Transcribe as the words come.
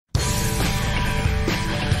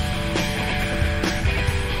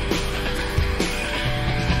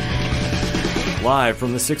Live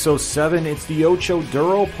from the 607, it's the Ocho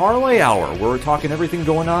Duro Parlay Hour, where we're talking everything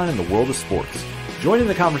going on in the world of sports. Join in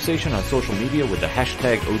the conversation on social media with the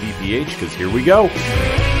hashtag ODPH, because here we go.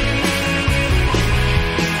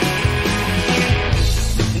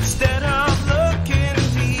 Instead of looking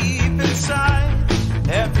deep inside,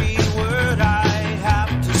 every word I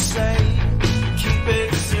have to say, keep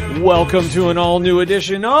it simple. Welcome to an all-new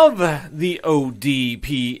edition of the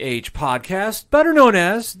ODPH podcast, better known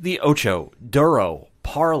as the Ocho Duro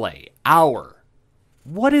Parlay Hour.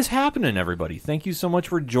 What is happening, everybody? Thank you so much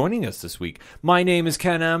for joining us this week. My name is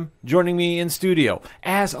Ken M. Joining me in studio,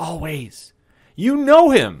 as always, you know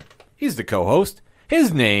him. He's the co-host.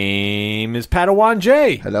 His name is Padawan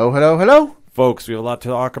J. Hello, hello, hello. Folks, we have a lot to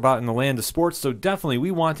talk about in the land of sports, so definitely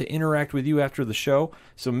we want to interact with you after the show.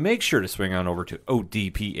 So make sure to swing on over to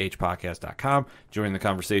odphpodcast.com. Join the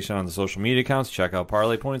conversation on the social media accounts. Check out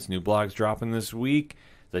Parlay Points. New blogs dropping this week.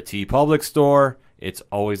 The TeePublic store. It's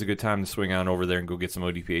always a good time to swing on over there and go get some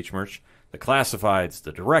ODPH merch. The classifieds,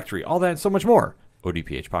 the directory, all that and so much more.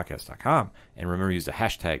 odphpodcast.com. And remember, use the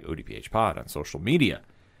hashtag ODPHpod on social media.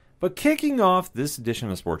 But kicking off this edition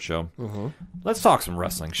of the sports show, let's talk some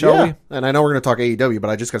wrestling, shall we? And I know we're going to talk AEW,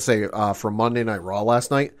 but I just got to say, from Monday Night Raw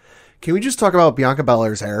last night, can we just talk about Bianca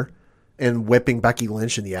Belair's hair and whipping Becky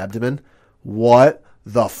Lynch in the abdomen? What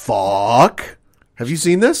the fuck? Have you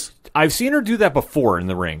seen this? I've seen her do that before in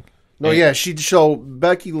the ring. No, yeah,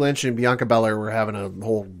 Becky Lynch and Bianca Belair were having a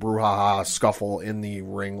whole brouhaha scuffle in the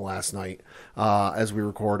ring last night as we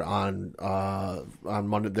record on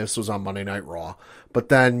Monday. This was on Monday Night Raw. But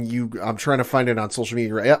then I'm trying to find it on social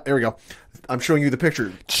media. Yeah, there we go. I'm showing you the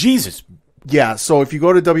picture. Jesus. Yeah, so if you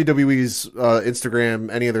go to WWE's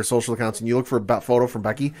Instagram, any of their social accounts, and you look for a photo from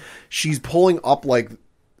Becky, she's pulling up like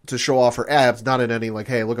to show off her abs, not in any like,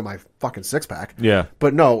 hey, look at my fucking six-pack. Yeah.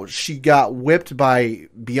 But no, she got whipped by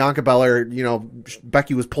Bianca Belair. You know,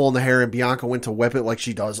 Becky was pulling the hair, and Bianca went to whip it like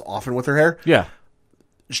she does often with her hair. Yeah.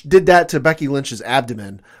 She did that to Becky Lynch's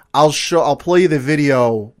abdomen. I'll play you the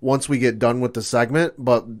video once we get done with the segment,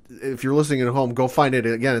 but if you're listening at home, go find it.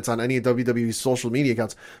 Again, it's on any of WWE's social media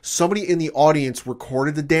accounts. Somebody in the audience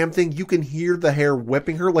recorded the damn thing. You can hear the hair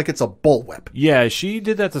whipping her like it's a bullwhip. Yeah, she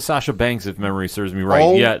did that to Sasha Banks, if memory serves me right.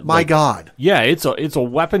 Oh, yeah, my God. Yeah, it's a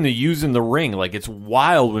weapon to use in the ring. Like, it's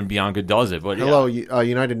wild when Bianca does it. But hello, yeah.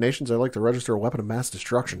 United Nations, I'd like to register a weapon of mass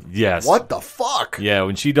destruction. Yes. What the fuck? Yeah,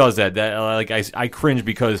 when she does that I cringe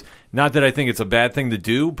because, not that I think it's a bad thing to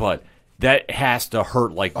do, but that has to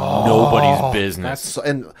hurt like nobody's business.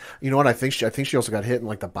 And you know what? I think she also got hit in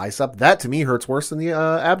like the bicep. That to me hurts worse than the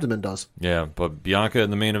abdomen does. Yeah, but Bianca in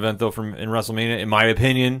the main event though in WrestleMania, in my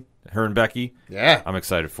opinion, her and Becky, yeah, I'm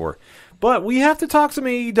excited for. But we have to talk some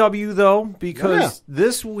AEW though, because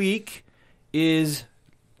this week is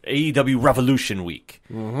AEW Revolution week.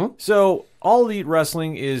 Mm-hmm. So All Elite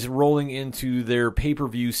Wrestling is rolling into their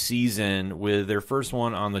pay-per-view season with their first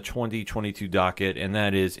one on the 2022 docket, and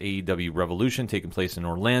that is AEW Revolution, taking place in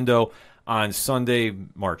Orlando on Sunday,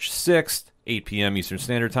 March 6th, 8 p.m. Eastern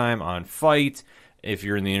Standard Time on Fight. If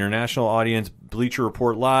you're in the international audience, Bleacher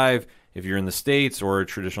Report Live. If you're in the States, or a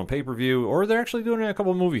traditional pay-per-view, or they're actually doing it in a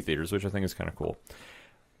couple of movie theaters, which I think is kind of cool.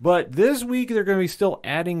 But this week, they're going to be still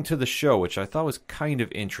adding to the show, which I thought was kind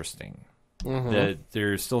of interesting. Mm-hmm. That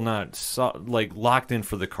they're still not locked in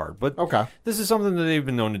for the card. But this is something that they've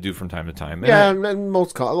been known to do from time to time. And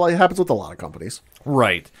it happens with a lot of companies.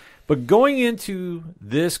 Right. But going into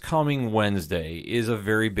this coming Wednesday is a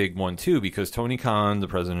very big one, too, because Tony Khan, the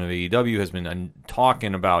president of AEW, has been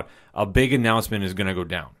talking about a big announcement is going to go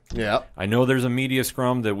down. Yeah. I know there's a media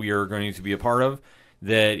scrum that we are going to be a part of,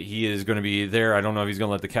 that he is going to be there. I don't know if he's going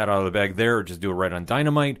to let the cat out of the bag there or just do it right on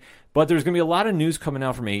Dynamite. But there's going to be a lot of news coming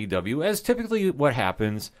out from AEW, as typically what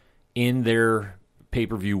happens in their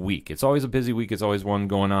pay-per-view week. It's always a busy week. It's always one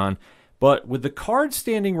going on. But with the card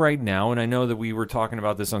standing right now, and I know that we were talking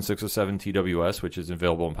about this on 607 TWS, which is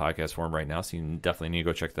available in podcast form right now, so you definitely need to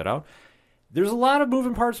go check that out. There's a lot of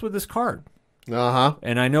moving parts with this card. Uh-huh.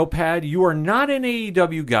 And I know, Pad, you are not an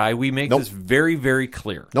AEW guy. We make this very, very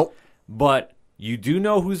clear. Nope. But you do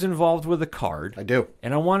know who's involved with the card. I do.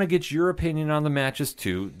 And I want to get your opinion on the matches,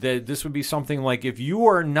 too. That this would be something like, if you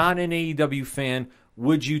are not an AEW fan,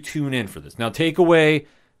 would you tune in for this? Now, take away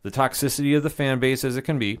the toxicity of the fan base as it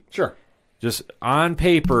can be. Sure. Just on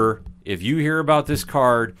paper, if you hear about this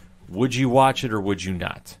card, would you watch it or would you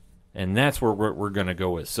not? And that's where we're going to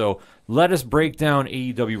go with. So let us break down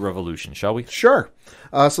AEW Revolution, shall we? Sure.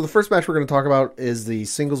 So the first match we're going to talk about is the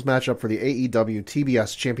singles matchup for the AEW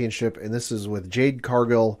TBS Championship, and this is with Jade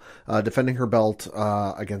Cargill defending her belt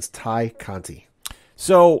against Ty Conti.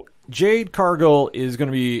 So Jade Cargill is going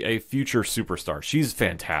to be a future superstar. She's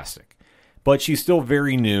fantastic. but she's still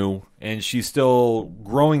very new, and she's still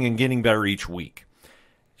growing and getting better each week.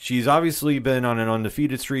 She's obviously been on an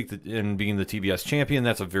undefeated streak and being the TBS champion.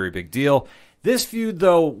 That's a very big deal. This feud,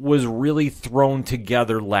 though, was really thrown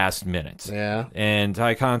together last minute. Yeah. And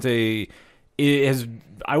Tay Conti has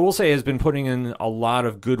been putting in a lot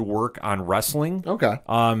of good work on wrestling. Okay.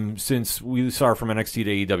 Since we saw her from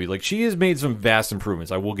NXT to AEW. Like, she has made some vast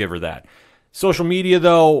improvements. I will give her that. Social media,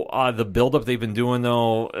 though, the build-up they've been doing,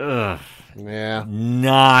 though, yeah,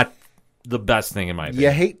 not the best thing in my opinion.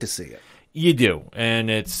 You hate to see it. You do, and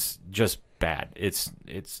it's just bad. It's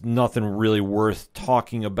nothing really worth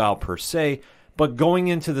talking about per se. But going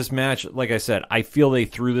into this match, like I said, I feel they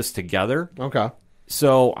threw this together. Okay.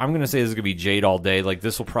 So I'm going to say this is going to be Jade all day. Like,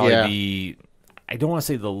 this will probably be, I don't want to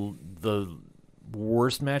say the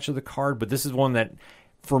worst match of the card, but this is one that,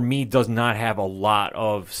 for me, does not have a lot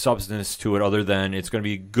of substance to it other than it's going to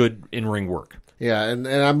be good in-ring work. Yeah, and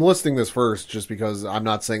I'm listing this first just because I'm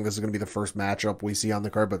not saying this is going to be the first matchup we see on the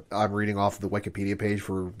card, but I'm reading off the Wikipedia page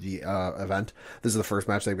for the event. This is the first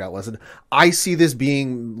match they've got listed. I see this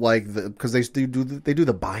being like because they do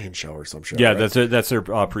the buy-in show or some shit. Yeah, right? that's their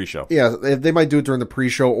pre-show. Yeah, they might do it during the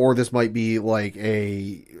pre-show, or this might be like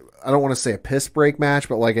I don't want to say a piss break match,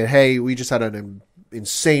 but like hey, we just had an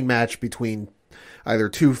insane match between either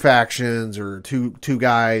two factions or two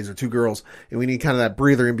guys or two girls, and we need kind of that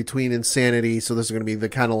breather in between insanity. So this is going to be the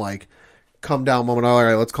kind of like come down moment. All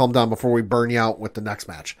right, let's calm down before we burn you out with the next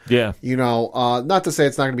match. Yeah. Not to say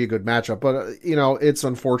it's not going to be a good matchup, but it's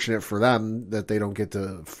unfortunate for them that they don't get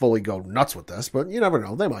to fully go nuts with this, but you never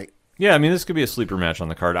know. They might. Yeah, I mean, this could be a sleeper match on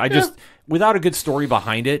the card. Without a good story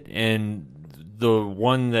behind it, and the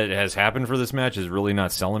one that has happened for this match is really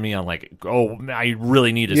not selling me on like, oh, I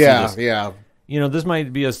really need to see this. Yeah. This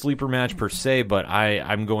might be a sleeper match per se, but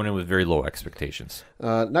I'm going in with very low expectations.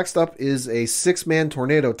 Next up is a 6-man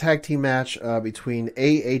tornado tag team match between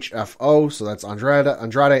AHFO, so that's Andrade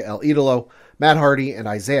El Idolo, Matt Hardy, and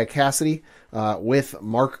Isaiah Cassidy, with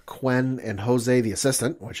Mark Quinn and Jose the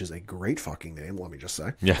Assistant, which is a great fucking name, let me just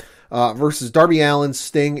say. Yeah. Versus Darby Allin,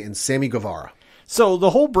 Sting, and Sammy Guevara. So the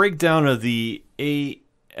whole breakdown of the AHFO,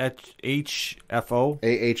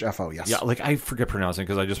 yes. Yeah, like I forget pronouncing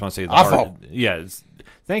because I just want to say the AFO. hard. Yeah,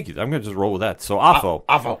 thank you. I'm going to just roll with that. So AFO.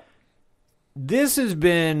 AFO. This has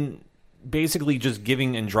been basically just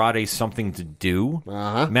giving Andrade something to do.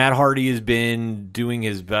 Uh-huh. Matt Hardy has been doing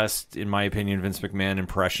his best, in my opinion, Vince McMahon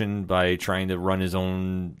impression by trying to run his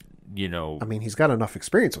own. I mean, he's got enough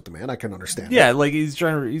experience with the man. I can understand. Yeah, like he's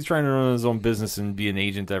trying to run his own business and be an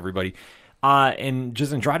agent to everybody. And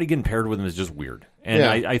just Andrade getting paired with him is just weird. And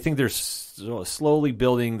Yeah. I think they're slowly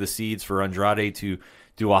building the seeds for Andrade to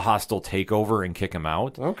do a hostile takeover and kick him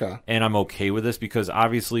out. Okay. And I'm okay with this because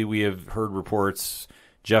obviously we have heard reports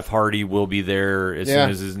Jeff Hardy will be there as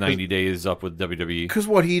soon as his 90 days is up with WWE. Because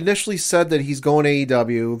he initially said that he's going to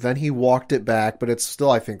AEW, then he walked it back, but it's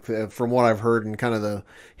still, I think, from what I've heard and kind of the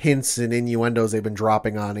hints and innuendos they've been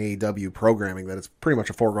dropping on AEW programming, that it's pretty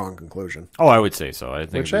much a foregone conclusion. Oh, I would say so. I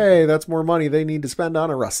think. Hey, that's more money they need to spend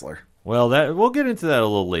on a wrestler. Well, we'll get into that a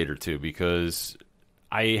little later too, because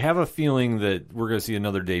I have a feeling that we're going to see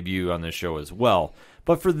another debut on this show as well.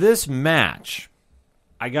 But for this match,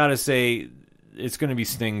 I got to say, it's going to be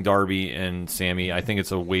Sting, Darby, and Sammy. I think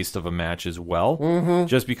it's a waste of a match as well,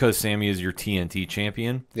 just because Sammy is your TNT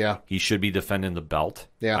champion. Yeah, he should be defending the belt.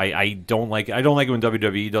 Yeah, I don't like it when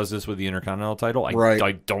WWE does this with the Intercontinental title. I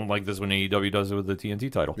don't like this when AEW does it with the TNT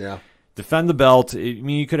title. Yeah, defend the belt. I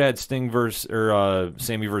mean, you could add Sting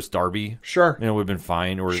Sammy versus Darby. Sure, and it would have been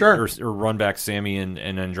fine. Or run back Sammy and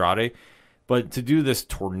Andrade. But to do this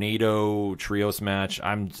tornado trios match,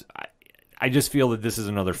 I just feel that this is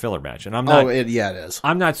another filler match, and I'm not. it is.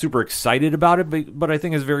 I'm not super excited about it, but I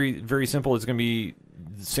think it's very, very simple. It's going to be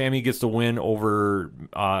Sammy gets the win over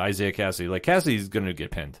Isaiah Cassidy. Like Cassidy's going to get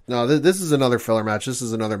pinned. No, this is another filler match. This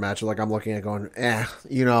is another match like I'm looking at going,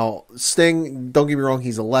 Sting. Don't get me wrong,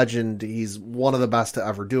 he's a legend. He's one of the best to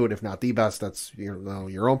ever do it, if not the best. That's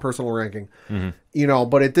your own personal ranking. Mm-hmm.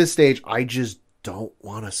 But at this stage, I just don't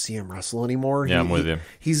want to see him wrestle anymore. Yeah, I'm with you.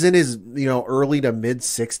 He's in his, early to mid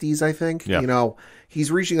 60s, I think. Yeah. He's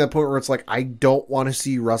reaching that point where it's like, I don't want to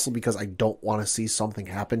see you wrestle because I don't want to see something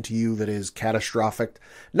happen to you that is catastrophic,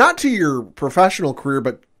 not to your professional career,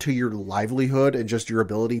 but to your livelihood and just your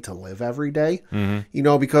ability to live every day.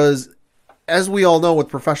 Mm-hmm. Because as we all know with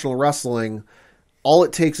professional wrestling, all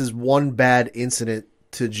it takes is one bad incident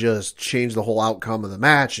to just change the whole outcome of the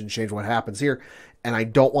match and change what happens here. And I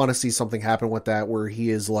don't want to see something happen with that where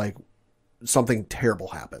he is like, something terrible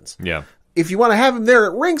happens. Yeah. If you want to have him there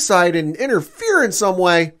at ringside and interfere in some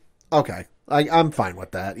way, okay, I'm fine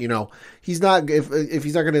with that. He's not if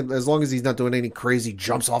he's not going to, as long as he's not doing any crazy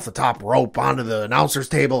jumps off the top rope onto the announcer's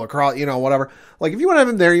table across, whatever. Like if you want to have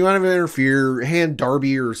him there, you want to have him interfere, hand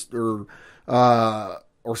Darby or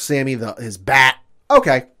Sammy his bat.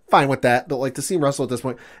 Okay, fine with that. But like to see him wrestle at this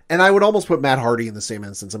point, and I would almost put Matt Hardy in the same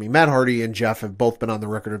instance. I mean, Matt Hardy and Jeff have both been on the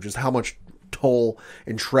record of just how much toll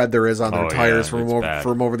and tread there is on their tires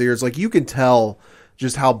from over the years. Like you can tell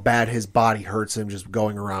just how bad his body hurts him just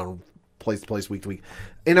going around place to place, week to week.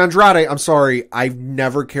 And Andrade, I'm sorry, I've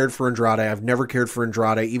never cared for Andrade. I've never cared for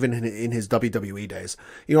Andrade, even in his WWE days.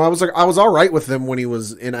 I was all right with him when he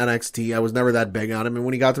was in NXT. I was never that big on him, and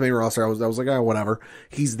when he got to main roster, I was like, oh, whatever,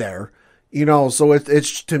 he's there. So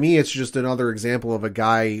it's to me, it's just another example of a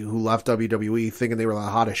guy who left WWE thinking they were the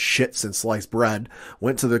hottest shit since sliced bread,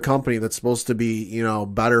 went to the company that's supposed to be,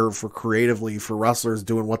 better for creatively for wrestlers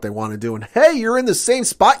doing what they want to do. And hey, you're in the same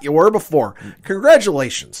spot you were before.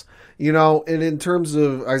 Congratulations. And in terms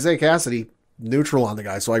of Isaiah Cassidy, neutral on the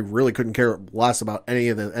guy. So I really couldn't care less about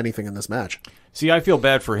anything in this match. See, I feel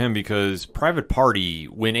bad for him because Private Party,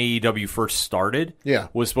 when AEW first started,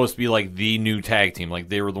 was supposed to be like the new tag team. Like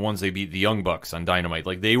they were the ones they beat the Young Bucks on Dynamite.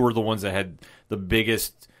 Like they were the ones that had the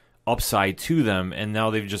biggest upside to them, and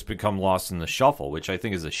now they've just become lost in the shuffle, which I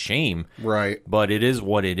think is a shame. Right. But it is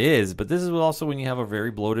what it is. But this is also when you have a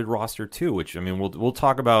very bloated roster too, which I mean we'll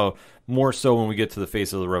talk about more so when we get to the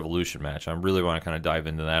Face of the Revolution match. I really want to kind of dive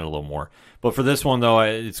into that a little more. But for this one though,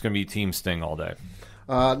 it's going to be Team Sting all day.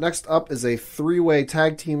 Next up is a three-way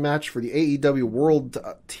tag team match for the AEW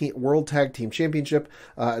World Tag Team Championship.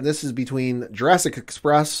 And this is between Jurassic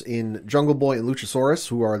Express in Jungle Boy and Luchasaurus,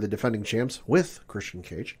 who are the defending champs with Christian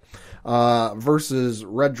Cage, versus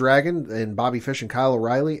Red Dragon and Bobby Fish and Kyle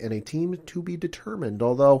O'Reilly, and a team to be determined.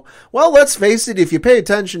 Although, well, let's face it, if you pay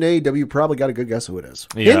attention to AEW, you probably got a good guess who it is.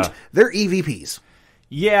 Yeah. Hint, they're EVPs.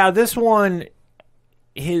 Yeah, this one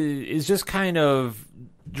is just kind of...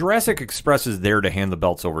 Jurassic Express is there to hand the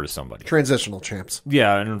belts over to somebody. Transitional champs.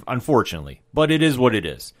 Yeah, and unfortunately. But it is what it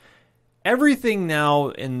is. Everything now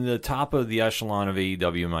in the top of the echelon of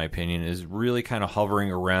AEW, in my opinion, is really kind of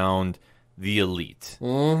hovering around the elite.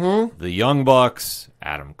 Mm-hmm. The Young Bucks,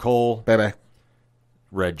 Adam Cole, Baby,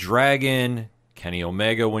 Red Dragon, Kenny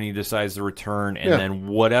Omega when he decides to return, and then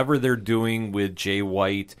whatever they're doing with Jay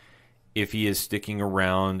White, if he is sticking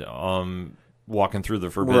around... walking through the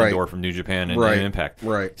forbidden door from New Japan and Impact.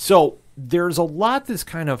 Right. So there's a lot that's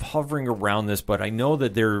kind of hovering around this, but I know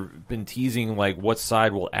that they've been teasing, like, what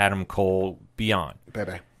side will Adam Cole be on?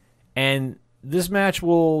 Baby. And this match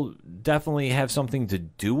will definitely have something to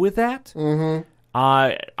do with that. Mm-hmm.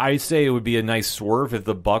 I say it would be a nice swerve if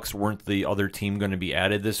the Bucks weren't the other team going to be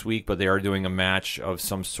added this week, but they are doing a match of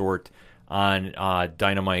some sort on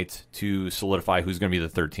Dynamite to solidify who's going to be the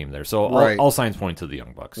third team there. So all signs point to the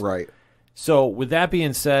Young Bucks. Right. So, with that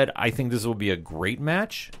being said, I think this will be a great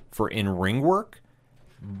match for in-ring work,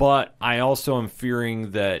 but I also am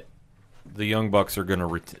fearing that the Young Bucks are going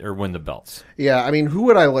to win the belts. Yeah, I mean, who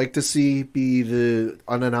would I like to see be the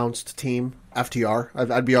unannounced team? FTR.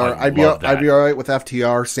 I'd be all right with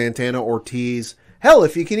FTR, Santana, Ortiz. Hell,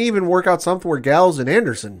 if you can even work out something where Gallows and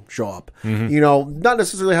Anderson show up, not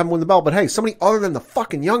necessarily have them win the belt, but hey, somebody other than the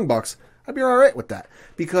fucking Young Bucks. I'd be all right with that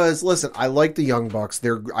because listen, I like the Young Bucks.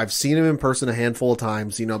 I've seen them in person a handful of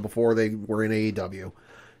times, before they were in AEW.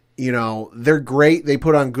 They're great. They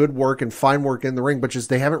put on good work and fine work in the ring, but just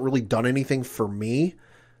they haven't really done anything for me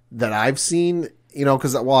that I've seen.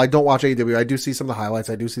 Because while I don't watch AEW, I do see some of the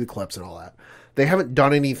highlights. I do see the clips and all that. They haven't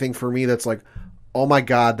done anything for me that's like, oh my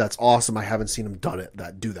god, that's awesome. I haven't seen them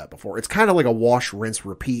do that before. It's kind of like a wash, rinse,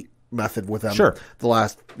 repeat method with them. Sure. The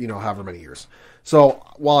last however many years. So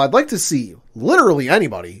while I'd like to see literally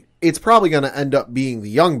anybody, it's probably going to end up being the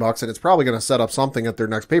Young Bucks, and it's probably going to set up something at their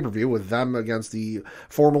next pay-per-view with them against the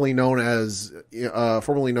formerly known as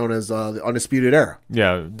the Undisputed Era.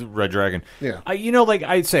 Yeah, Red Dragon. Yeah,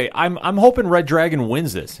 I'd say, I'm hoping Red Dragon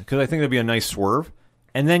wins this because I think that'd be a nice swerve,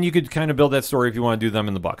 and then you could kind of build that story if you want to do them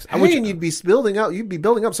in the Bucks. And you'd be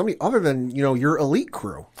building up somebody other than your elite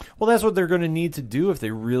crew. Well, that's what they're going to need to do if they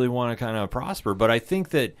really want to kind of prosper. But I think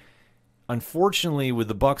that. Unfortunately, with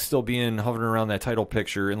the Bucks still being hovering around that title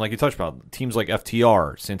picture, and like you touched about, teams like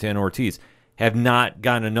FTR, Santana Ortiz, have not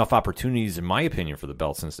gotten enough opportunities, in my opinion, for the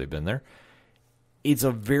belt since they've been there. It's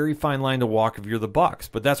a very fine line to walk if you're the Bucks,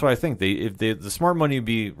 but that's what I think. The smart money would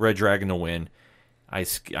be Red Dragon to win.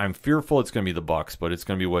 I'm fearful it's going to be the Bucks, but it's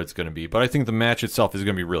going to be what it's going to be. But I think the match itself is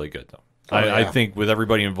going to be really good, though. I think with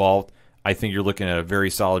everybody involved, I think you're looking at a very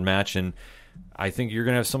solid match, and I think you're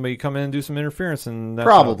going to have somebody come in and do some interference, and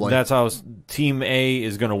that's how Team A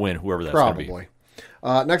is going to win, whoever that's going to be.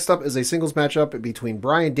 Next up is a singles matchup between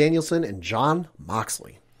Bryan Danielson and Jon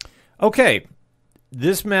Moxley. Okay,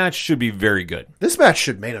 this match should be very good. This match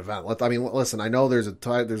should main event. I mean, listen, I know there's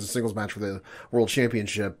a singles match for the World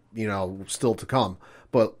Championship, still to come.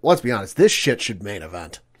 But let's be honest, this shit should main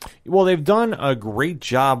event. Well, they've done a great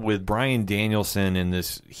job with Bryan Danielson in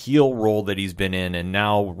this heel role that he's been in, and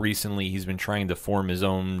now recently he's been trying to form his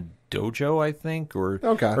own dojo, I think, or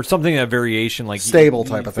something, a variation like stable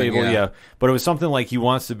type of thing. Yeah, but it was something like he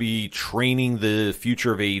wants to be training the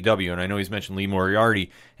future of AEW, and I know he's mentioned Lee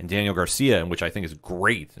Moriarty and Daniel Garcia, which I think is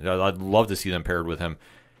great. I'd love to see them paired with him.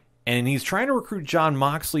 And he's trying to recruit Jon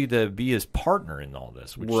Moxley to be his partner in all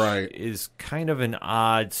this, which is kind of an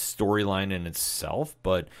odd storyline in itself.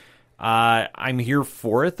 But I'm here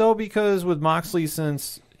for it, though, because with Moxley,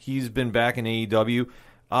 since he's been back in AEW,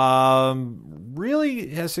 really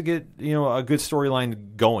has to get a good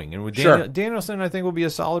storyline going. And with Danielson, I think will be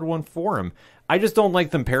a solid one for him. I just don't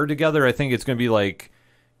like them paired together. I think it's going to be like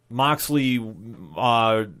Moxley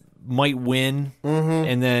might win,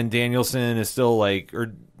 and then Danielson is still like,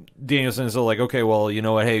 okay, well, you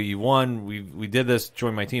know what? Hey, you won. We did this.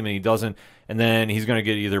 Join my team, and he doesn't. And then he's going to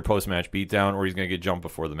get either post-match beatdown or he's going to get jumped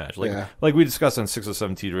before the match. Like we discussed on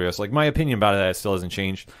 607 TWS. Like, my opinion about that still hasn't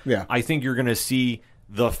changed. Yeah. I think you're going to see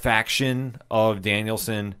the faction of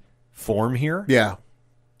Danielson form here. Yeah.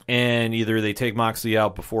 And either they take Moxley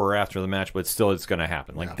out before or after the match, but still it's going to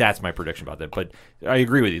happen. That's my prediction about that. But I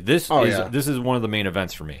agree with you. This is one of the main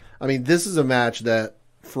events for me. I mean, this is a match that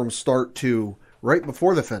from start to right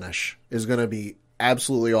before the finish is going to be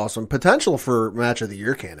absolutely awesome. Potential for match of the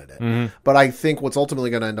year candidate. But I think what's ultimately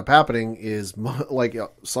going to end up happening is, like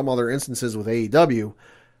some other instances with AEW,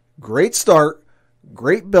 great start,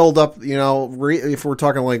 great build up, if we're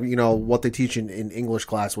talking like, what they teach in English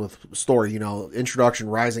class with story, introduction,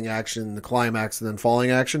 rising action, the climax, and then falling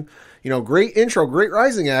action. Great intro, great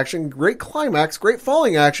rising action, great climax, great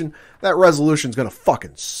falling action. That resolution's going to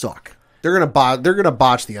fucking suck. They're gonna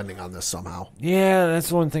botch the ending on this somehow. Yeah, that's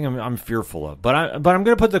the one thing I'm fearful of. But I'm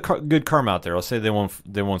gonna put the good karma out there. I'll say they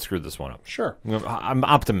won't screw this one up. Sure, I'm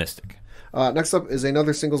optimistic. Next up is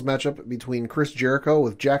another singles matchup between Chris Jericho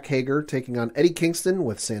with Jack Hager taking on Eddie Kingston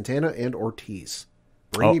with Santana and Ortiz.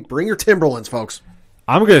 Bring your Timberlands, folks.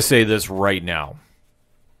 I'm gonna say this right now.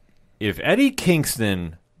 If Eddie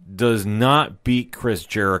Kingston does not beat Chris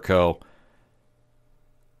Jericho,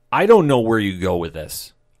 I don't know where you go with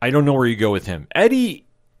this. I don't know where you go with him. Eddie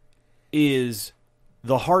is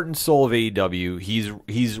the heart and soul of AEW.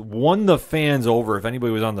 He's won the fans over, if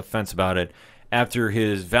anybody was on the fence about it, after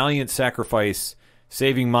his valiant sacrifice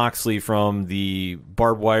saving Moxley from the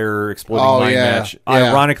barbed wire exploding line match,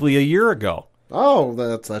 ironically, a year ago. Oh,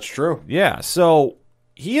 that's true. Yeah, so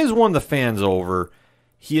he has won the fans over.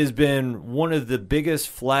 He has been one of the biggest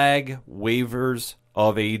flag wavers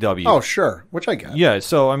of AEW. Oh, sure. Which I get. Yeah,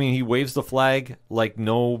 so, I mean, he waves the flag like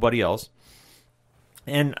nobody else.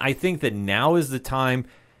 And I think that now is the time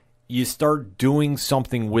you start doing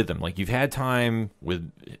something with him. Like, you've had time with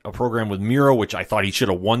a program with Miro, which I thought he should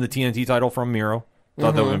have won the TNT title from Miro.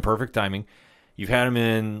 Thought that would have been perfect timing. You've had him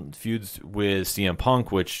in feuds with CM Punk,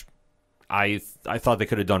 which I thought they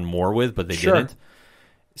could have done more with, but they didn't.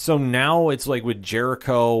 So now it's like with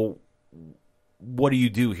Jericho, what do you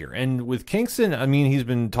do here? And with Kingston, I mean, he's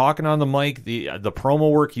been talking on the mic. The promo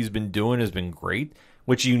work he's been doing has been great,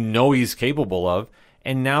 which he's capable of.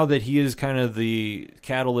 And now that he is kind of the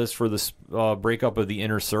catalyst for this breakup of the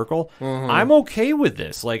inner circle, I'm okay with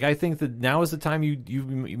this. Like, I think that now is the time you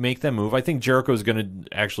make that move. I think Jericho's going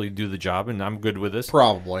to actually do the job, and I'm good with this.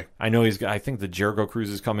 Probably. I know I think the Jericho Cruise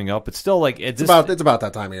is coming up. It's still like it's about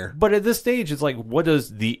that time of year. But at this stage, it's like, what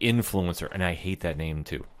does the influencer? And I hate that name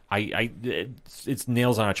too. It's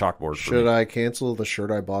nails on a chalkboard. Should I cancel the shirt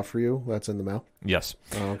I bought for you? That's in the mail. Yes.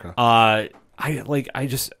 Oh, okay.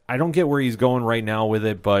 I don't get where he's going right now with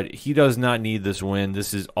it, but he does not need this win.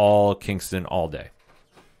 This is all Kingston all day.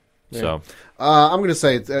 Yeah. So I'm going to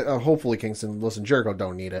say hopefully Kingston. Listen, Jericho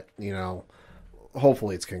don't need it.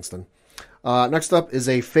 Hopefully it's Kingston. Next up is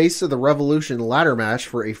a Face of the Revolution ladder match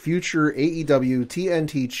for a future AEW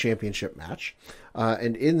TNT Championship match.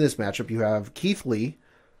 And in this matchup, you have Keith Lee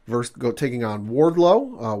taking on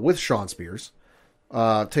Wardlow with Shawn Spears,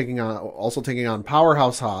 taking on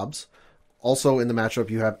Powerhouse Hobbs. Also in the matchup,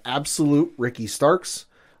 you have Absolute Ricky Starks,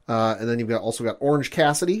 and then you've also got Orange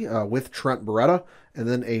Cassidy with Trent Beretta, and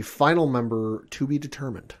then a final member to be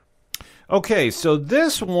determined. Okay, so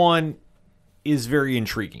this one is very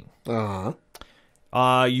intriguing. You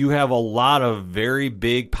have a lot of very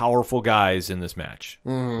big, powerful guys in this match.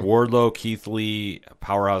 Wardlow, Keith Lee,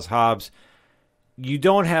 Powerhouse Hobbs. you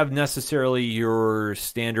don't have necessarily your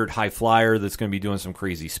standard high flyer that's going to be doing some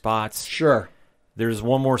crazy spots. Sure. There's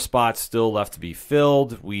one more spot still left to be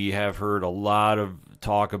filled. We have heard a lot of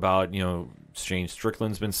talk about, Shane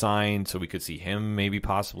Strickland's been signed, so we could see him maybe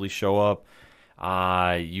possibly show up.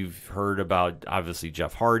 You've heard about, obviously,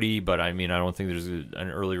 Jeff Hardy, but I don't think there's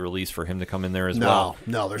an early release for him to come in there as well.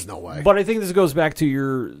 No, there's no way. But I think this goes back to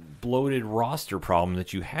your bloated roster problem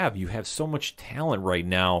that you have. You have so much talent right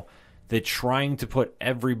now that trying to put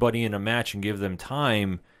everybody in a match and give them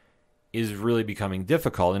time is really becoming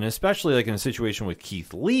difficult. And especially like in a situation with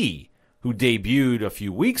Keith Lee, who debuted a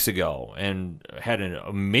few weeks ago and had an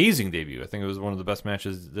amazing debut. I think it was one of the best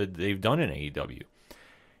matches that they've done in AEW.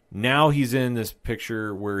 Now he's in this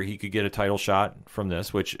picture where he could get a title shot from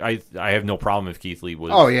this, which I have no problem if Keith Lee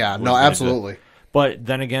was. Oh, yeah. No, absolutely. But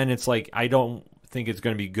then again, it's like I don't think it's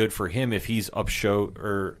going to be good for him if he's upstage.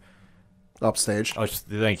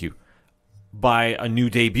 Thank you. By a new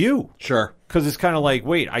debut. Sure. Because it's kind of like,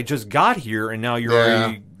 wait, I just got here and now you're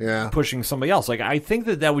already pushing somebody else. Like, I think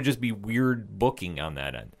that would just be weird booking on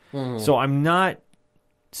that end. So I'm not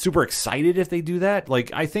super excited if they do that.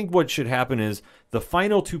 Like, I think what should happen is the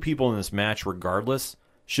final two people in this match, regardless,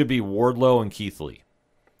 should be Wardlow and Keith Lee.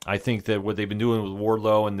 I think that what they've been doing with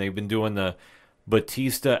Wardlow, and they've been doing the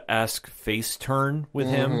Batista-esque face turn with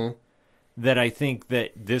him, that I think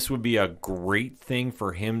that this would be a great thing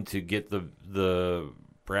for him to get the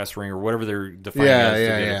brass ring or whatever they're defining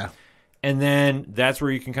as. And then that's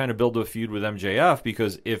where you can kind of build a feud with MJF,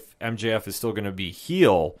 because if MJF is still going to be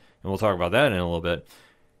heel, and we'll talk about that in a little bit,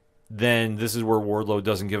 then this is where Wardlow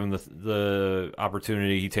doesn't give him the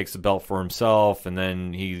opportunity. He takes the belt for himself, and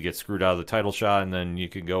then he gets screwed out of the title shot, and then you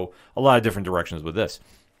could go a lot of different directions with this.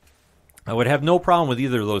 I would have no problem with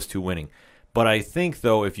either of those two winning. But I think,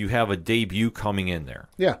 though, if you have a debut coming in there,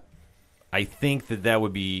 I think that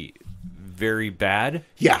would be very bad.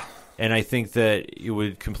 Yeah. And I think that it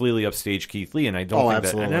would completely upstage Keith Lee, and I don't think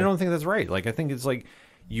absolutely. and I don't think that's right. Like, I think it's like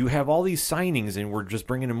you have all these signings, and we're just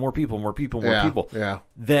bringing in more people. Yeah.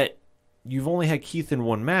 That you've only had Keith in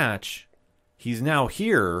one match. He's now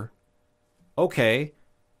here. Okay.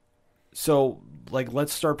 So, like,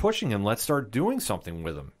 let's start pushing him. Let's start doing something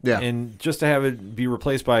with him. Yeah. And just to have it be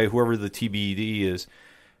replaced by whoever the TBD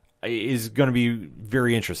is going to be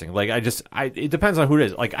very interesting. Like, it depends on who it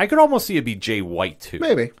is. Like, I could almost see it be Jay White, too.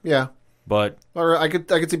 Maybe, yeah. But or I could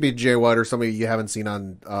see it be Jay White or somebody you haven't seen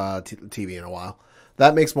on TV in a while.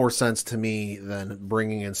 That makes more sense to me than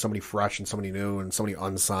bringing in somebody fresh and somebody new and somebody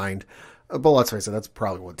unsigned. But let's face it, that's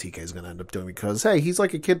probably what TK is going to end up doing, because, hey, he's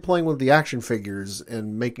like a kid playing with the action figures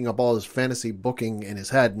and making up all his fantasy booking in his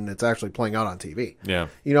head, and it's actually playing out on TV. Yeah.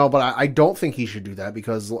 But I don't think he should do that,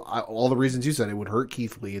 because all the reasons you said, it would hurt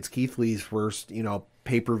Keith Lee. It's Keith Lee's first,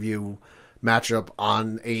 pay-per-view matchup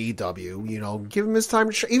on AEW. Give him his time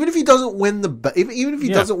to even if he doesn't win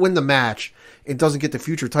doesn't win the match and doesn't get the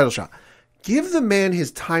future title shot. Give the man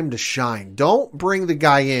his time to shine. Don't bring the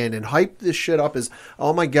guy in and hype this shit up as,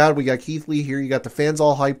 oh my God, we got Keith Lee here. You got the fans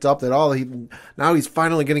all hyped up that now he's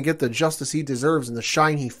finally going to get the justice he deserves and the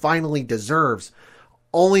shine he finally deserves,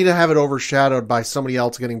 only to have it overshadowed by somebody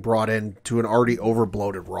else getting brought in to an already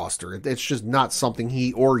overbloated roster. It's just not something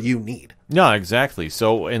he or you need. No, exactly.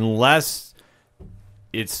 So unless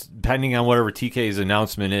it's depending on whatever TK's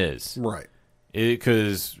announcement is. Right.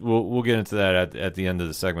 Because we'll get into that at the end of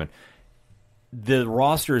the segment. The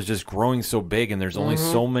roster is just growing so big, and there's only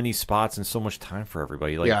so many spots and so much time for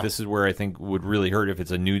everybody. Like, this is where I think would really hurt if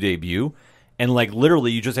it's a new debut. And, like,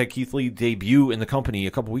 literally, you just had Keith Lee debut in the company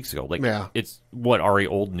a couple weeks ago. Like, it's, already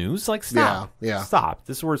old news? Like, stop. Yeah. Stop.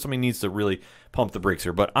 This is where somebody needs to really pump the brakes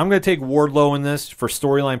here. But I'm going to take Wardlow in this for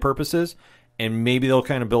storyline purposes, and maybe they'll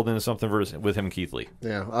kind of build into something with him and Keith Lee.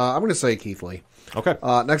 Yeah, I'm going to say Keith Lee. Okay.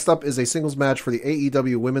 Next up is a singles match for the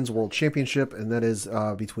AEW Women's World Championship, and that is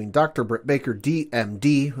between Dr. Britt Baker,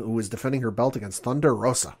 DMD, who is defending her belt against Thunder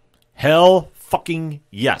Rosa. Hell fucking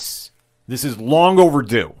yes. This is long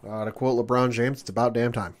overdue. To quote LeBron James, it's about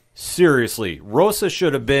damn time. Seriously, Rosa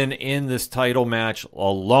should have been in this title match a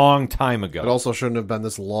long time ago. It also shouldn't have been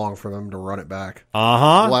this long for them to run it back.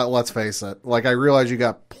 Uh-huh. Let's face it. Like, I realize you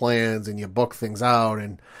got plans and you book things out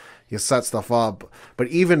and you set stuff up. But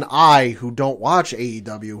even I, who don't watch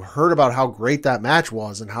AEW, heard about how great that match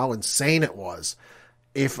was and how insane it was.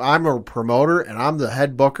 If I'm a promoter and I'm the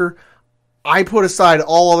head booker, I put aside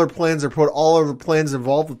all other plans or put all other plans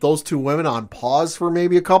involved with those two women on pause for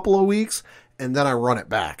maybe a couple of weeks, and then I run it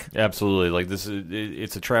back. Absolutely. Like,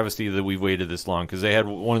 it's a travesty that we've waited this long, because they had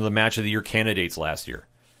one of the match of the year candidates last year.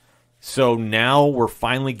 So now we're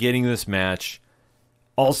finally getting this match.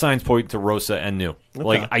 All signs point to Rosa and New. Okay.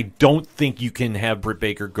 Like, I don't think you can have Britt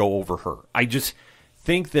Baker go over her.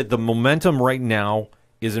 think that the momentum right now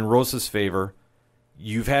is in Rosa's favor.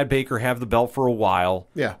 You've had Baker have the belt for a while.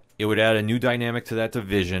 Yeah. It would add a new dynamic to that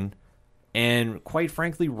division. And quite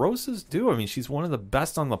frankly, Rosa's due. I mean, she's one of the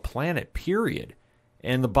best on the planet, period.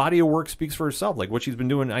 And the body of work speaks for herself. Like what she's been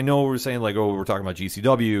doing. I know we're saying like, oh, we're talking about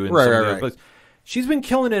GCW and right. but she's been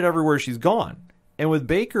killing it everywhere she's gone. And with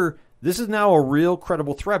Baker, this is now a real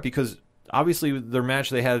credible threat because obviously their match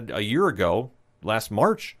they had a year ago, last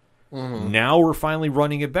March, now we're finally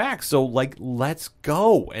running it back. So, like, let's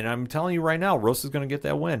go. And I'm telling you right now, Rosa's going to get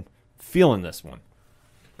that win. Feeling this one.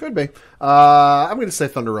 Could be. I'm going to say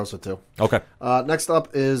Thunder Rosa, too. Okay. Next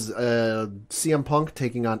up is CM Punk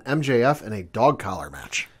taking on MJF in a dog collar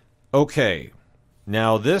match. Okay.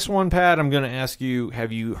 Now, this one, Pat, I'm going to ask you,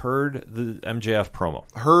 have you heard the MJF promo?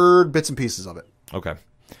 Heard bits and pieces of it. Okay.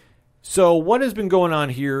 So what has been going on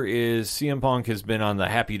here is CM Punk has been on the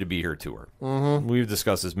Happy to Be Here tour. Mm-hmm. We've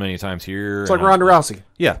discussed this many times here. It's like Ronda Rousey.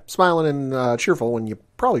 Yeah. Smiling and cheerful when you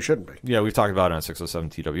probably shouldn't be. Yeah, we've talked about it on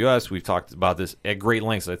 607 TWS. We've talked about this at great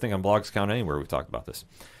lengths. I think on Blogs Count Anywhere we've talked about this.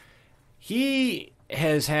 He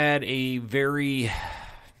has had a very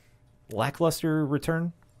lackluster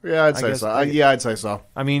return. Yeah, I'd say so. I'd say so.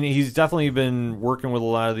 I mean, he's definitely been working with a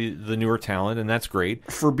lot of the newer talent, and that's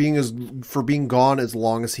great. For being gone as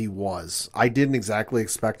long as he was, I didn't exactly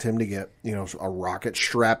expect him to get a rocket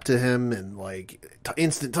strapped to him and like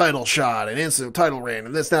instant title shot and instant title reign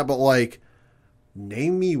and this that. But like,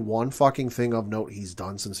 name me one fucking thing of note he's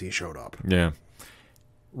done since he showed up. Yeah.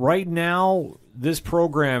 Right now, this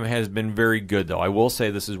program has been very good, though. I will say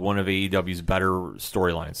this is one of AEW's better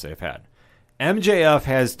storylines they've had. MJF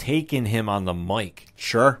has taken him on the mic.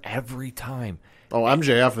 Sure. Every time. Oh,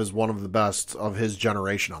 MJF is one of the best of his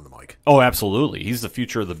generation on the mic. Oh, absolutely. He's the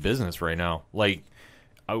future of the business right now. Like,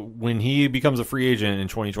 when he becomes a free agent in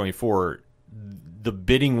 2024, the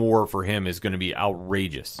bidding war for him is going to be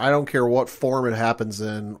outrageous. I don't care what form it happens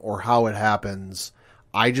in or how it happens.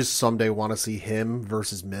 I just someday want to see him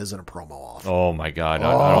versus Miz in a promo off. Oh, my God.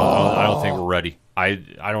 I don't think we're ready. I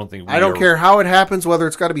don't think I don't care how it happens, whether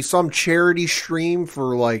it's got to be some charity stream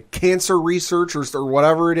for like cancer research or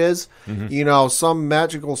whatever it is. Mm-hmm. Some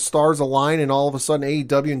magical stars align and all of a sudden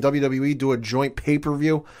AEW and WWE do a joint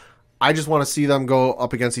pay-per-view. I just want to see them go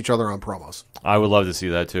up against each other on promos. I would love to see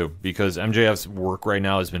that too because MJF's work right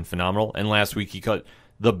now has been phenomenal. And last week he cut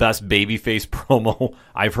the best babyface promo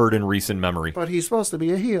I've heard in recent memory. But he's supposed to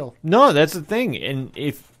be a heel. No, that's the thing. And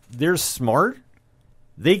if they're smart,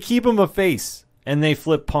 they keep him a face. And they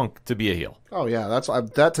flip Punk to be a heel. Oh, yeah.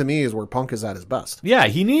 That to me is where Punk is at his best. Yeah,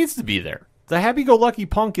 he needs to be there. The happy-go-lucky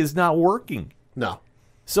Punk is not working. No.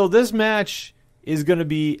 So this match is going to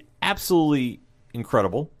be absolutely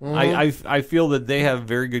incredible. Mm-hmm. I feel that they have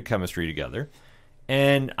very good chemistry together.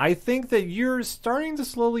 And I think that you're starting to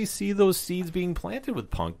slowly see those seeds being planted with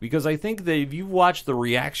Punk. Because I think that if you watch the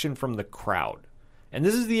reaction from the crowd, and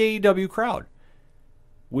this is the AEW crowd,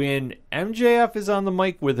 when MJF is on the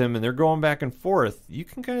mic with him and they're going back and forth, you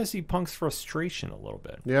can kind of see Punk's frustration a little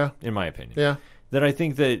bit. Yeah. In my opinion. Yeah. That I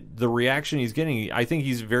think that the reaction he's getting, I think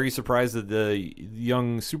he's very surprised that the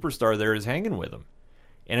young superstar there is hanging with him.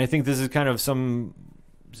 And I think this is kind of some,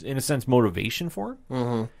 in a sense, motivation for him.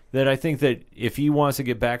 Mm-hmm. That I think that if he wants to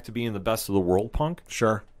get back to being the best of the world, Punk.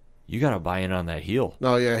 Sure. You got to buy in on that heel.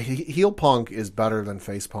 No, yeah, heel Punk is better than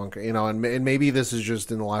face Punk, and maybe this is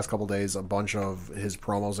just in the last couple of days a bunch of his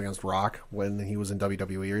promos against Rock when he was in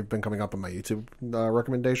WWE. He's been coming up on my YouTube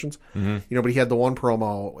recommendations, but he had the one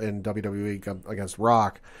promo in WWE against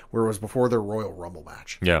Rock where it was before their Royal Rumble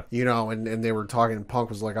match. Yeah, and they were talking. And Punk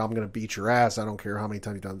was like, "I'm going to beat your ass. I don't care how many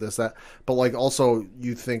times you've done this, that." But like, also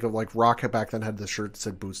you think of like Rock back then had this shirt that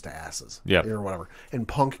said "Boots to asses," or whatever, and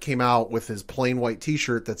Punk came out with his plain white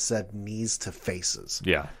T-shirt that said "Knees to faces."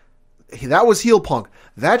 Yeah. That was heel Punk.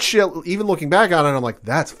 That shit, even looking back on it, I'm like,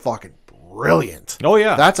 that's fucking brilliant. Oh,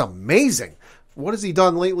 yeah. That's amazing. What has he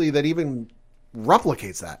done lately that even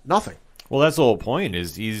replicates that? Nothing. Well, that's the whole point,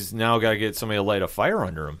 is he's now got to get somebody to light a fire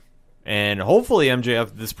under him. And hopefully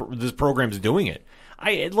MJF, this program's doing it.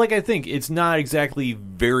 I think it's not exactly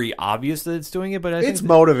very obvious that it's doing it, but I think it's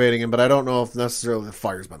motivating him, but I don't know if necessarily the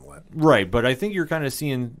fire's been lit. Right, but I think you're kind of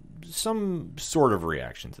seeing some sort of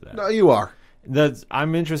reaction to that. No, you are.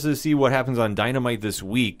 I'm interested to see what happens on Dynamite this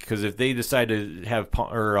week, because if they decide to have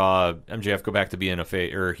MJF go back to being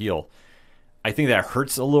a heel, I think that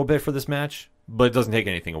hurts a little bit for this match, but it doesn't take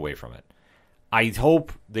anything away from it. I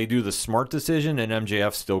hope they do the smart decision and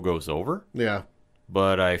MJF still goes over. Yeah.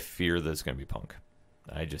 But I fear that it's going to be Punk.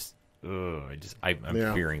 I'm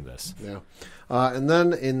fearing this. Yeah. And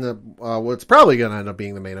then in the what's probably going to end up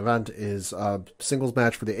being the main event is a singles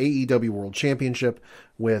match for the AEW World Championship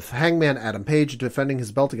with Hangman Adam Page defending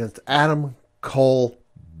his belt against Adam Cole.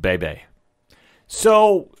 Baby.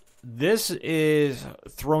 So this is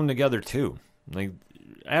thrown together too. Like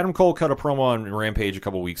Adam Cole cut a promo on Rampage a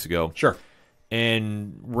couple weeks ago. Sure.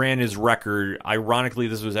 And ran his record. Ironically,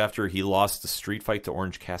 this was after he lost the street fight to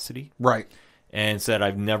Orange Cassidy. Right. And said,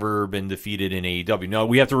 I've never been defeated in AEW. No,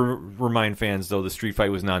 we have to remind fans, though, the street fight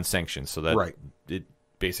was non-sanctioned, so that it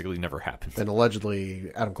basically never happened. And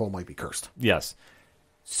allegedly, Adam Cole might be cursed. Yes.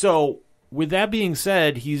 So, with that being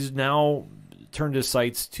said, he's now turned his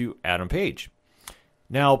sights to Adam Page.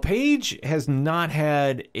 Now, Page has not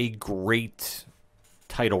had a great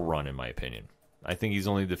title run, in my opinion. I think he's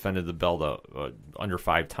only defended the belt under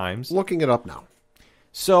 5 times. Looking it up now.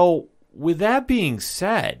 So, with that being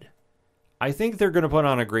said, I think they're going to put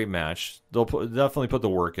on a great match. They'll definitely put the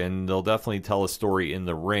work in. They'll definitely tell a story in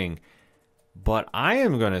the ring. But I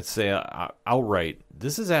am going to say outright,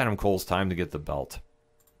 this is Adam Cole's time to get the belt.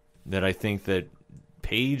 That I think that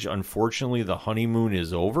Page, unfortunately, the honeymoon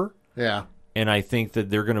is over. Yeah. And I think that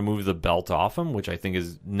they're going to move the belt off him, which I think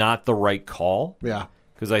is not the right call. Yeah.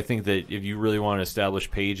 Because I think that if you really want to establish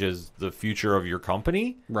Page as the future of your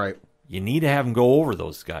company, right, you need to have him go over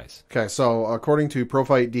those guys. Okay, so according to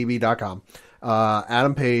ProFightDB.com,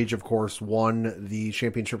 Adam Page, of course, won the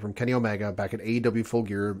championship from Kenny Omega back at AEW Full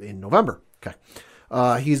Gear in November. Okay.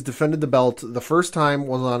 He's defended the belt. The first time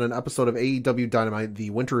was on an episode of AEW Dynamite, the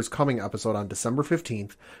Winter is Coming episode on December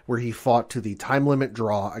 15th, where he fought to the time limit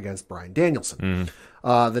draw against Bryan Danielson.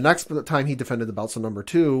 The next time he defended the belt, so number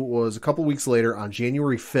 2, was a couple weeks later on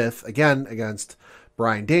January 5th, again against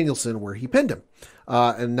Bryan Danielson, where he pinned him.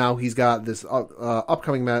 And now he's got this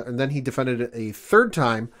upcoming match, and then he defended it a third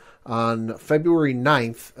time on February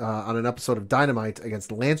 9th on an episode of Dynamite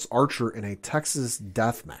against Lance Archer in a Texas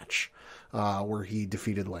death match, where he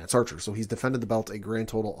defeated Lance Archer. So he's defended the belt a grand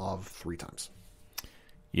total of 3 times.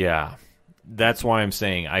 Yeah, that's why I'm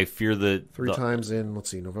saying I fear that... 3 times in, let's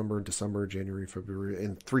see, November, December, January, February,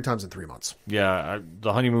 and 3 times in 3 months. Yeah,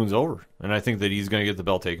 the honeymoon's over, and I think that he's going to get the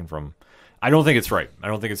belt taken from him. I don't think it's right. I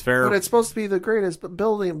don't think it's fair. But it's supposed to be the greatest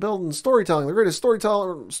building storytelling, the greatest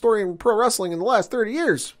story in pro wrestling in the last 30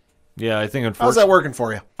 years. Yeah, I think how's that working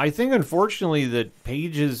for you? I think unfortunately that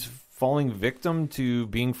Page is falling victim to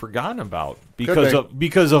being forgotten about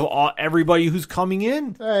because of everybody who's coming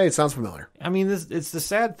in. Hey, it sounds familiar. I mean, it's the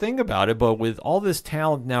sad thing about it, but with all this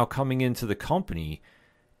talent now coming into the company,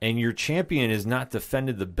 and your champion has not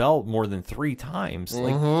defended the belt more than 3 times,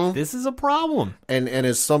 like this is a problem. And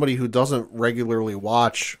as somebody who doesn't regularly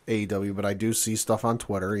watch AEW, but I do see stuff on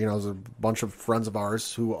Twitter, there's a bunch of friends of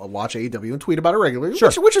ours who watch AEW and tweet about it regularly,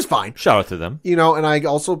 which is fine. Shout out to them. And I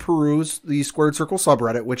also peruse the Squared Circle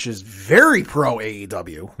subreddit, which is very pro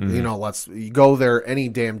AEW. You go there any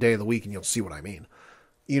damn day of the week and you'll see what I mean.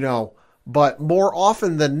 But more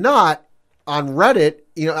often than not, on Reddit,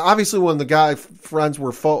 obviously when the guy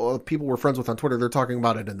people were friends with on Twitter, they're talking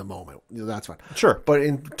about it in the moment. That's fine. Sure. But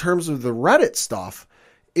in terms of the Reddit stuff,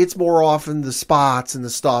 it's more often the spots and the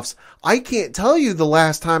stuffs. I can't tell you the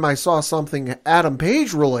last time I saw something Adam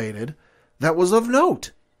Page related that was of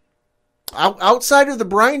note. Outside of the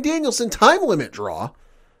Bryan Danielson time limit draw,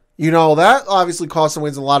 that obviously caused some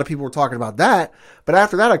wins, and a lot of people were talking about that. But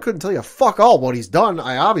after that, I couldn't tell you fuck all what he's done.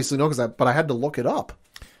 I obviously know but I had to look it up.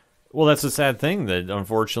 Well, that's the sad thing that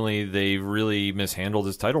unfortunately they really mishandled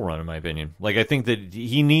his title run, in my opinion. Like, I think that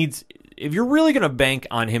he needs, if you're really going to bank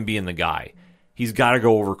on him being the guy, he's got to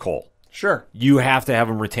go over Cole. Sure. You have to have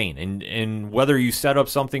him retain. And whether you set up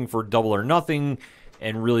something for Double or Nothing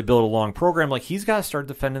and really build a long program, like, he's got to start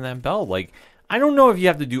defending that belt. Like, I don't know if you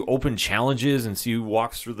have to do open challenges and see who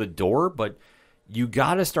walks through the door, but you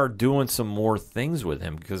got to start doing some more things with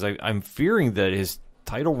him, because I'm fearing that his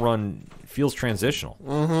title run feels transitional.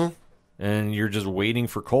 Mm-hmm. And you're just waiting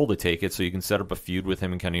for Cole to take it so you can set up a feud with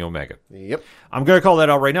him and Kenny Omega. Yep. I'm going to call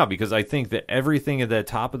that out right now, because I think that everything at the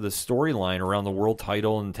top of the storyline around the world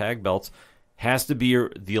title and tag belts has to be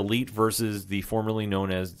the Elite versus the formerly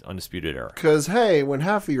known as Undisputed Era. Because, hey, when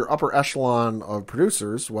half of your upper echelon of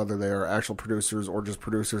producers, whether they are actual producers or just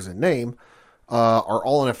producers in name, are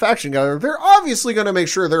all in a faction together, they're obviously going to make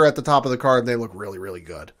sure they're at the top of the card and they look really, really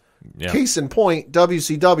good. Yeah. Case in point,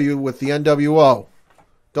 WCW with the NWO.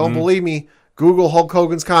 Don't believe me? Google Hulk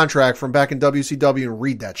Hogan's contract from back in WCW and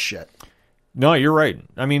read that shit. No, you're right.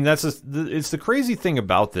 I mean, it's the crazy thing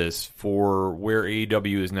about this for where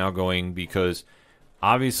AEW is now going, because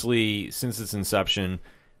obviously since its inception,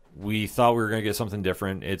 we thought we were going to get something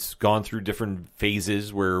different. It's gone through different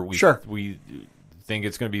phases where things think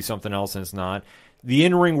it's going to be something else, and it's not. The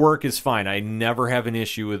in-ring work is fine. I never have an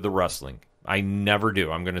issue with the wrestling. I never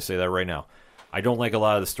do. I'm going to say that right now. I don't like a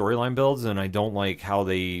lot of the storyline builds, and I don't like how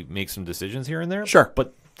they make some decisions here and there. Sure.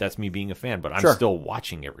 But that's me being a fan, but I'm Sure. still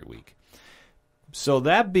watching every week. So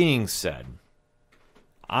that being said,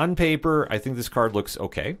 on paper, I think this card looks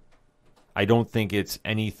okay. I don't think it's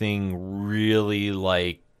anything really,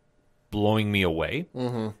 like, blowing me away.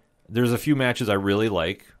 Mm-hmm. There's a few matches I really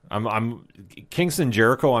like. I'm Kingston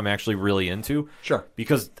Jericho I'm actually really into. Sure.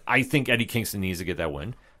 Because I think Eddie Kingston needs to get that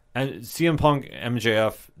win. And CM Punk,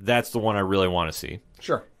 MJF, that's the one I really want to see.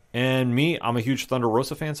 Sure. And me, I'm a huge Thunder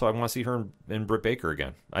Rosa fan, so I want to see her and Britt Baker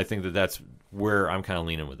again. I think that's where I'm kind of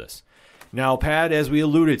leaning with this. Now, Pat, as we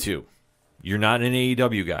alluded to, you're not an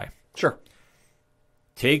AEW guy. Sure.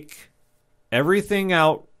 Take everything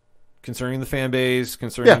out concerning the fan base,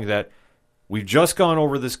 concerning that we've just gone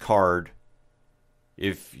over this card.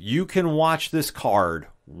 If you can watch this card,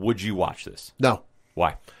 would you watch this? No.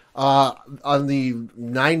 Why? On the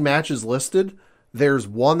 9 matches listed, there's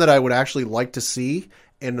one that I would actually like to see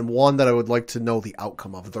and one that I would like to know the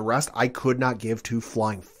outcome of. The rest I could not give two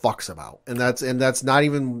flying fucks about. And that's not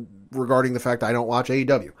even regarding the fact I don't watch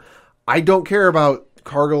AEW. I don't care about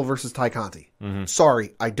Cargill versus Ty Conti. Mm-hmm.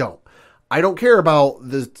 Sorry, I don't. I don't care about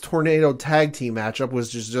the Tornado tag team matchup,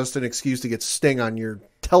 which is just an excuse to get Sting on your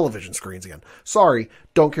television screens again. Sorry,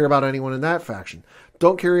 don't care about anyone in that faction.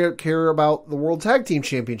 Don't care about the World Tag Team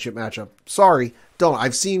Championship matchup. Sorry, don't.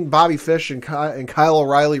 I've seen Bobby Fish and Kyle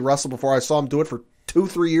O'Reilly wrestle before. I saw him do it for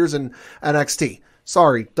 2-3 years in NXT.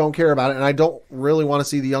 Sorry, don't care about it. And I don't really want to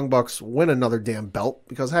see the Young Bucks win another damn belt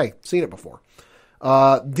because, hey, seen it before.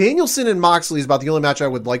 Danielson and Moxley is about the only match I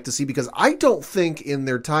would like to see because I don't think in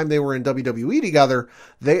their time they were in WWE together,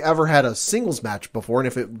 they ever had a singles match before. And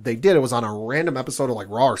if they did, it was on a random episode of like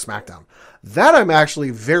Raw or SmackDown. That I'm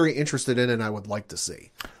actually very interested in and I would like to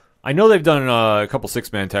see. I know they've done a couple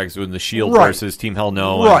 6-man tags with the Shield Right. versus Team Hell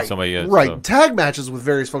No Right. and somebody else. Right. So. Tag matches with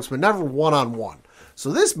various folks, but never one-on-one.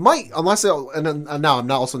 So this might, unless, and now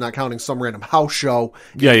I'm also not counting some random house show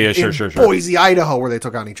Sure. Boise, Idaho, where they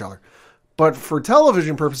took on each other. But for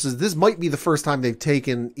television purposes, this might be the first time they've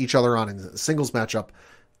taken each other on in a singles matchup,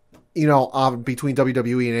 between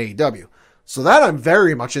WWE and AEW. So that I'm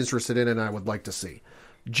very much interested in and I would like to see.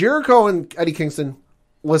 Jericho and Eddie Kingston,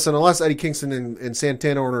 listen, unless Eddie Kingston and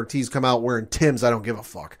Santana and Ortiz come out wearing Timbs, I don't give a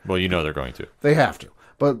fuck. Well, they're going to. They have to.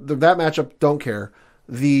 But that matchup, don't care.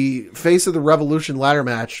 The Face of the Revolution ladder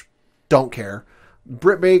match, don't care.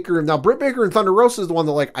 Britt Baker and Thunder Rosa is the one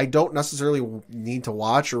that I don't necessarily need to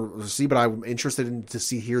watch or see, but I'm interested in to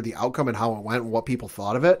hear the outcome and how it went and what people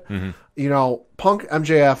thought of it. Mm-hmm. Punk,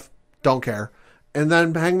 MJF, don't care. And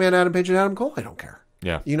then Hangman Adam Page and Adam Cole, I don't care.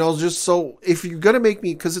 Yeah. Just so if you're going to make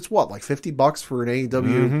me, because it's what, like $50 for an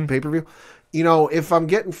AEW pay-per-view? If I'm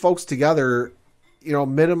getting folks together,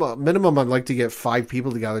 minimum I'd like to get 5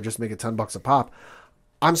 people together, just make it $10 a pop.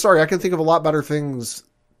 I'm sorry, I can think of a lot better things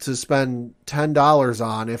to spend $10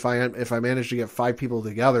 on if I manage to get 5 people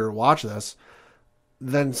together to watch this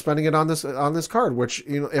than spending it on this card, which,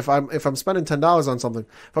 if I'm spending $10 on something,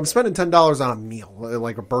 if I'm spending $10 on a meal,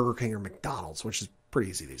 like a Burger King or McDonald's, which is pretty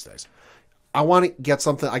easy these days, I want to get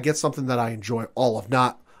something that I enjoy all of,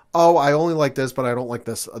 not, oh, I only like this, but I don't like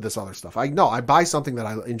this other stuff. I buy something that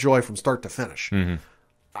I enjoy from start to finish. Mm-hmm.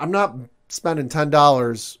 I'm not spending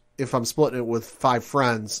 $10 if I'm splitting it with 5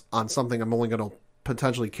 friends on something I'm only going to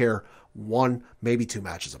potentially care 1, maybe 2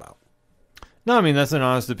 matches about. No, I mean, that's an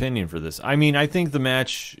honest opinion for this. I mean, I think the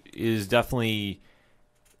match is definitely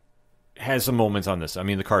has some moments on this. I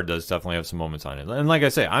mean, the card does definitely have some moments on it. And like I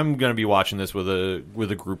say, I'm going to be watching this with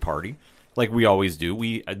a group party, like we always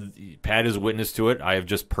do. Pat is witness to it. I have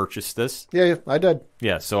just purchased this. Yeah, I did.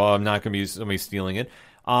 Yeah, so I'm not going to be somebody stealing it.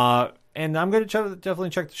 And I'm going to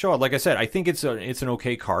definitely check the show out. Like I said, I think it's an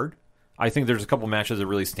okay card. I think there's a couple matches that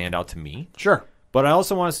really stand out to me. Sure. But I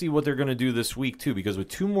also want to see what they're going to do this week, too, because with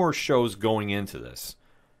 2 more shows going into this,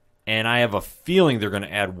 and I have a feeling they're going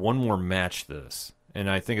to add 1 more match to this. And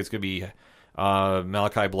I think it's going to be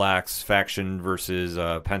Malachi Black's faction versus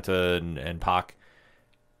Penta and Pac.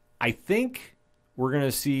 I think we're going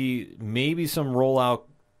to see maybe some rollout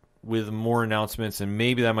with more announcements, and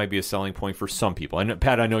maybe that might be a selling point for some people. And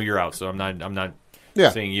Pat, I know you're out, so I'm not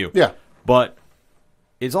saying you. Yeah. But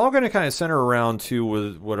it's all going to kind of center around, too,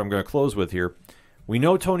 with what I'm going to close with here. We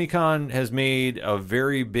know Tony Khan has made a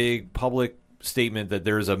very big public statement that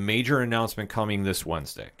there's a major announcement coming this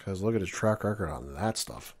Wednesday. Because look at his track record on that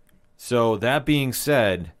stuff. So that being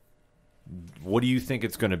said, What do you think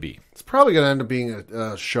it's going to be? It's probably going to end up being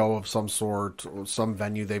a show of some sort, or some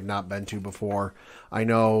venue they've not been to before. I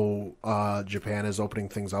know Japan is opening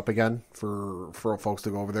things up again for folks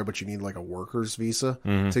to go over there, but you need like a worker's visa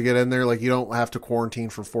to get in there. Like you don't have to quarantine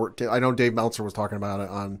for 14. I know Dave Meltzer was talking about it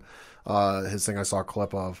on his thing I saw a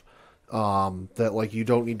clip of. That like you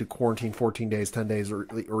don't need to quarantine 14 days, 10 days,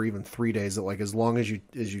 or even 3 days. That like as long as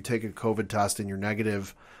you take a COVID test and you're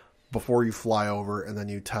negative before you fly over, and then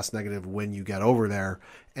you test negative when you get over there,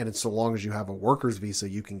 and it's so long as you have a worker's visa,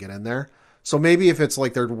 you can get in there. So maybe if it's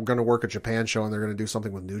like they're going to work a Japan show and they're going to do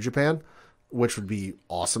something with New Japan, which would be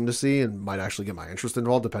awesome to see and might actually get my interest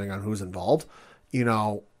involved, depending on who's involved. You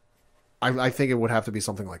know, I think it would have to be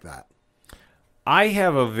something like that. I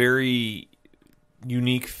have a very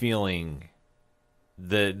unique feeling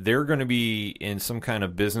that they're going to be in some kind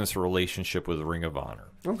of business relationship with Ring of Honor.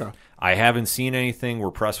 Okay. I haven't seen anything. We're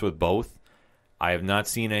pressed with both. I have not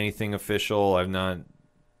seen anything official. I've not,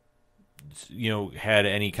 had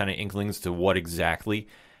any kind of inklings to what exactly.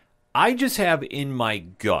 I just have in my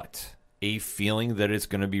gut a feeling that it's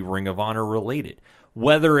going to be Ring of Honor related.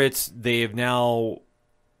 Whether it's they've now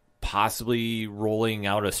possibly rolling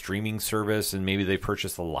out a streaming service and maybe they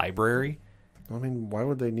purchased a library. I mean, why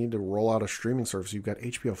would they need to roll out a streaming service? You've got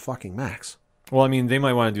HBO fucking Max. Well, I mean, they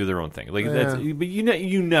might want to do their own thing. Like that's, but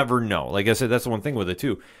you never know. Like I said, that's the one thing with it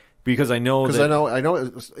too, because I know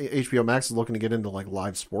HBO Max is looking to get into like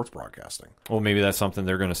live sports broadcasting. Well, maybe that's something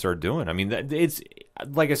they're going to start doing. I mean, it's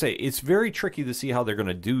like I say, it's very tricky to see how they're going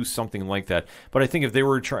to do something like that. But I think if they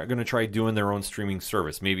were going to try doing their own streaming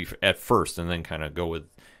service, maybe at first, and then kind of go with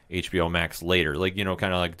HBO Max later, like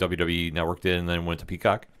kind of like WWE Network did, and then went to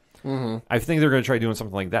Peacock. Mm-hmm. I think they're going to try doing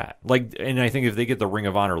something like that. And I think if they get the Ring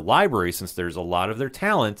of Honor library, since there's a lot of their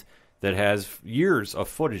talent that has years of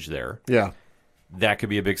footage there, that could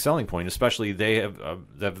be a big selling point. Especially they have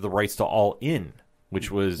the rights to All In,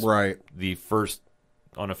 which was the first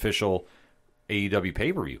unofficial AEW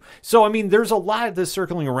pay-per-view. So I mean, there's a lot of this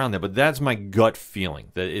circling around that, but that's my gut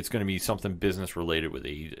feeling that it's going to be something business related with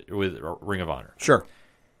Ring of Honor. Sure.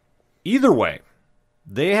 Either way,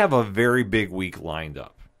 they have a very big week lined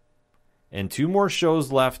up. And 2 more shows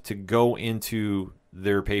left to go into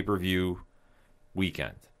their pay-per-view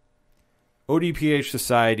weekend. ODPH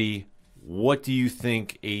Society, what do you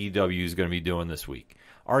think AEW is going to be doing this week?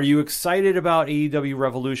 Are you excited about AEW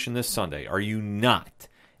Revolution this Sunday? Are you not?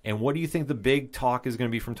 And what do you think the big talk is going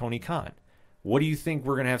to be from Tony Khan? What do you think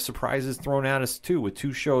we're going to have surprises thrown at us too with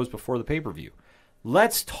 2 shows before the pay-per-view?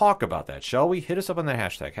 Let's talk about that, shall we? Hit us up on that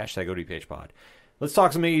hashtag ODPHpod. Let's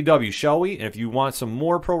talk some AEW, shall we? And if you want some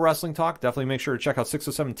more pro wrestling talk, definitely make sure to check out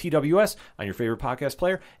 607 TWS on your favorite podcast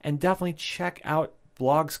player. And definitely check out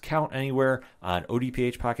Blogs Count Anywhere on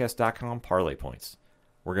odphpodcast.com parlay points.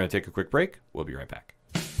 We're going to take a quick break. We'll be right back.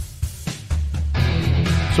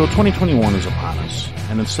 So 2021 is upon us.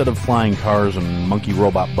 And instead of flying cars and monkey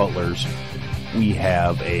robot butlers, we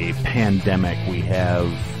have a pandemic. We have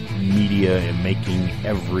media and making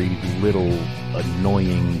every little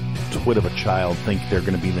annoying twit of a child think they're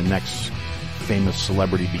going to be the next famous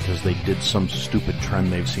celebrity because they did some stupid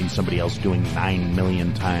trend they've seen somebody else doing 9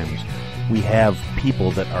 million times. We have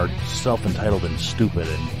people that are self-entitled and stupid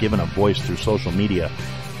and given a voice through social media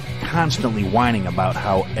constantly whining about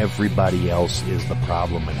how everybody else is the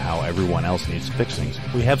problem and how everyone else needs fixings.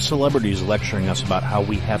 We have celebrities lecturing us about how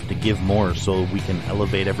we have to give more so we can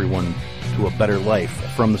elevate everyone to a better life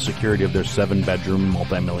from the security of their 7-bedroom,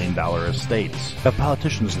 multi-million-dollar estates. We have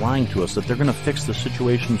politicians lying to us that they're going to fix the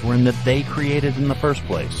situations we're in that they created in the first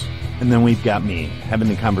place. And then we've got me having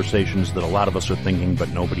the conversations that a lot of us are thinking but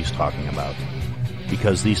nobody's talking about.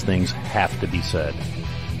 Because these things have to be said.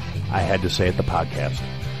 I Had to Say It, the podcast.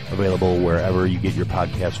 Available wherever you get your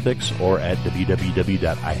podcast fix or at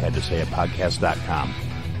www.ihadtosayitpodcast.com.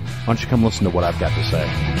 Why don't you come listen to what I've got to say?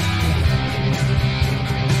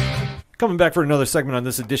 Coming back for another segment on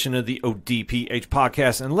this edition of the ODPH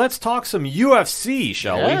podcast, and let's talk some UFC,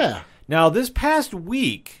 shall we? Now, this past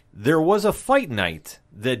week, there was a fight night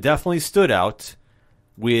that definitely stood out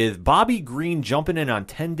with Bobby Green jumping in on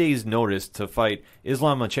 10 days' notice to fight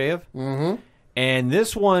Islam Makhachev. Mm-hmm. And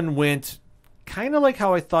this one went kind of like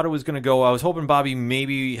how I thought it was going to go. I was hoping Bobby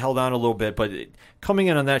maybe held on a little bit, but coming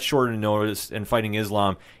in on that short notice and fighting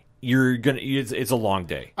Islam, it's a long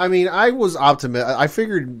day. I mean, I was optimistic. I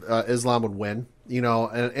figured Islam would win,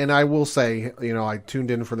 and I will say, I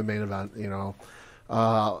tuned in for the main event,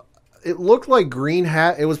 it looked like Green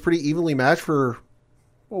it was pretty evenly matched for,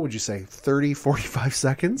 what would you say, 30, 45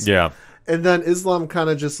 seconds? Yeah. And then Islam kind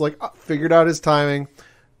of just figured out his timing,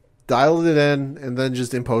 dialed it in, and then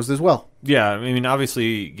just imposed his will. Yeah, I mean,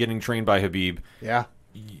 obviously getting trained by Habib. Yeah.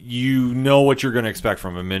 you know what you're going to expect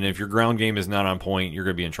from him. And if your ground game is not on point, you're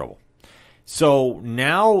going to be in trouble. So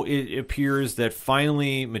now it appears that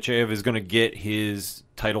finally Machaev is going to get his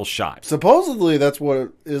title shot. Supposedly, that's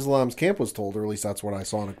what Islam's camp was told, or at least that's what I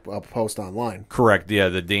saw in a post online. Correct. Yeah,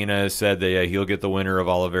 the Dana has said that he'll get the winner of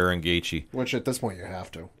Oliveira and Gaethje. Which at this point you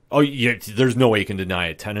have to. Oh, yeah, there's no way you can deny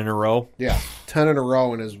it. 10 in a row? Yeah, 10 in a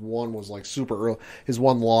row, and his one was like super early. His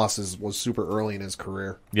one loss was super early in his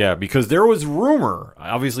career. Yeah, because there was rumor,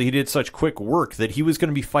 obviously he did such quick work, that he was going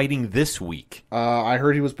to be fighting this week. I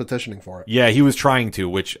heard he was petitioning for it. Yeah, he was trying to,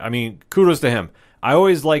 which, I mean, kudos to him. I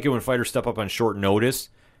always like it when fighters step up on short notice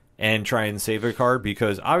and try and save a card,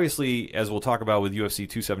 because obviously, as we'll talk about with UFC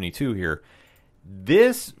 272 here,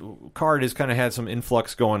 this card has kind of had some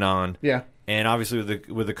influx going on. Yeah. And obviously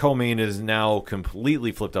with the co-main is now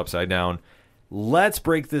completely flipped upside down. Let's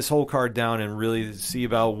break this whole card down and really see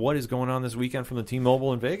about what is going on this weekend from the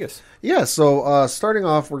T-Mobile in Vegas. Yeah, so starting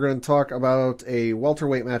off, we're going to talk about a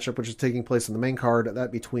welterweight matchup which is taking place in the main card,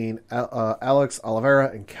 that between Alex Oliveira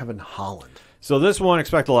and Kevin Holland. So this one,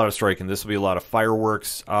 expect a lot of striking. This will be a lot of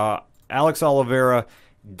fireworks. Alex Oliveira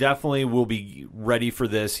definitely will be ready for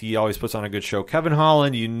this. He always puts on a good show. Kevin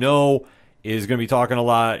Holland, is going to be talking a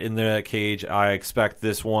lot in the cage. I expect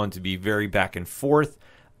this one to be very back and forth.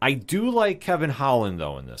 I do like Kevin Holland,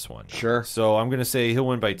 though, in this one. Sure. So I'm going to say he'll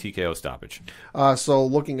win by TKO stoppage. So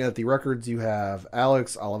looking at the records, you have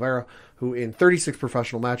Alex Oliveira, who in 36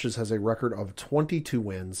 professional matches has a record of 22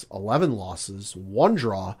 wins, 11 losses, 1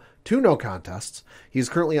 draw, 2 no contests. He's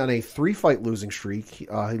currently on a 3-fight losing streak. He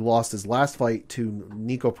lost his last fight to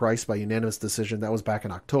Nico Price by unanimous decision. That was back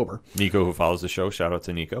in October. Nico, who follows the show, shout out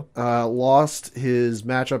to Nico. Lost his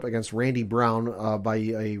matchup against Randy Brown by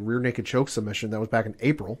a rear naked choke submission. That was back in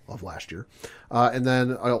April of last year. And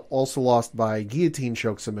then also lost by guillotine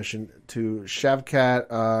choke submission to Shavkat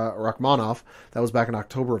Rakhmonov. That was back in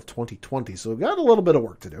October of 2020. So we've got a little bit of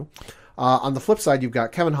work to do. On the flip side, you've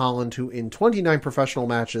got Kevin Holland, who in 29 professional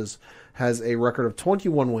matches has a record of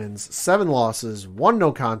 21 wins, 7 losses, 1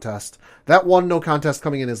 no contest. That 1 no contest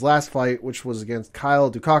coming in his last fight, which was against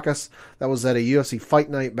Kyle Dukakis. That was at a UFC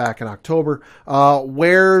Fight Night back in October,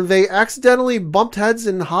 where they accidentally bumped heads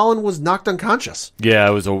and Holland was knocked unconscious. Yeah,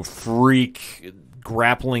 it was a freak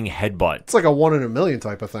grappling headbutt. It's like a 1 in a million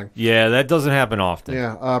type of thing. Yeah, that doesn't happen often.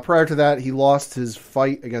 Yeah. Prior to that, he lost his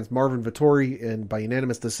fight against Marvin Vettori by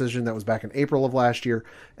unanimous decision. That was back in April of last year.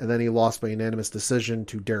 And then he lost by unanimous decision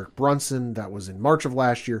to Derek Brunson. That was in March of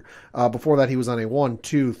last year. Before that, he was on a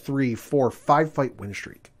 5-fight win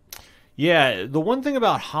streak. Yeah, the one thing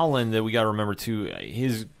about Holland that we got to remember too,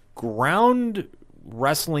 his ground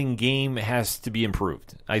wrestling game has to be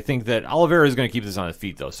improved. I think that Oliveira is going to keep this on his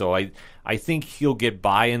feet, though. So I think he'll get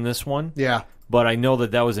by in this one. Yeah. But I know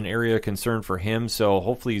that was an area of concern for him, so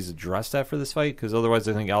hopefully he's addressed that for this fight, because otherwise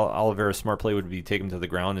I think Oliveira's smart play would be take him to the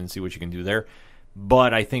ground and see what you can do there.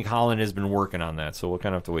 But I think Holland has been working on that, so we'll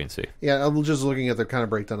kind of have to wait and see. Yeah, I'm just looking at the kind of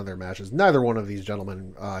breakdown of their matches. Neither one of these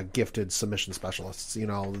gentlemen gifted submission specialists.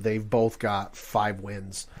 They've both got 5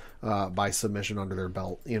 wins by submission under their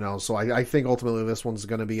belt. So I think ultimately this one's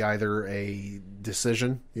going to be either a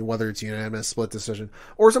decision, whether it's unanimous, split decision,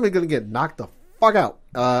 or somebody's going to get knocked the fuck out.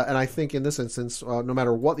 And I think in this instance, no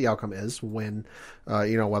matter what the outcome is, whether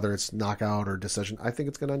it's knockout or decision, I think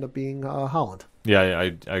it's going to end up being Holland. Yeah,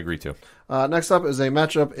 I agree too. Next up is a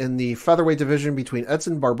matchup in the featherweight division between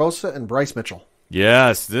Edson Barbosa and Bryce Mitchell.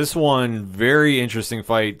 Yes, this one, very interesting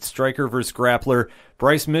fight. Striker versus grappler.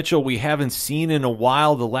 Bryce Mitchell, we haven't seen in a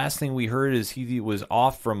while. The last thing we heard is he was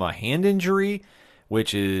off from a hand injury,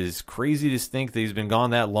 which is crazy to think that he's been gone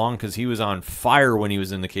that long, because he was on fire when he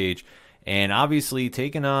was in the cage. And obviously,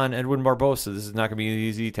 taking on Edwin Barbosa, this is not going to be an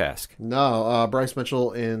easy task. No, Bryce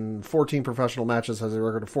Mitchell in 14 professional matches has a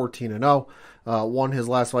record of 14-0. Won his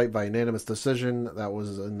last fight by unanimous decision. That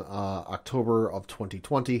was in October of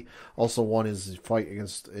 2020. Also won his fight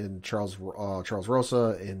against Charles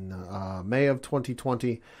Rosa in May of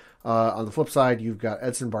 2020. On the flip side, you've got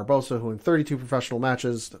Edson Barbosa, who in 32 professional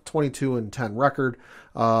matches, 22-10 record,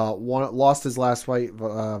 lost his last fight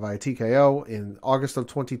via TKO in August of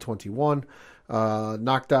 2021,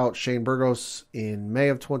 knocked out Shane Burgos in May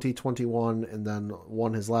of 2021, and then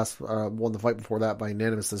won the fight before that by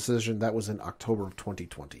unanimous decision. That was in October of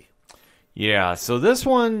 2020. Yeah, so this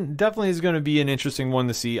one definitely is going to be an interesting one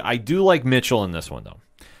to see. I do like Mitchell in this one, though.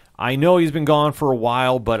 I know he's been gone for a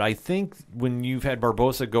while, but I think when you've had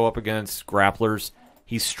Barbosa go up against grapplers,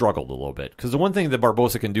 he's struggled a little bit. Because the one thing that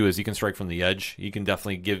Barbosa can do is he can strike from the edge. He can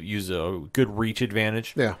definitely use a good reach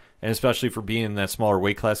advantage. Yeah. And especially for being in that smaller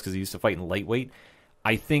weight class, because he used to fight in lightweight.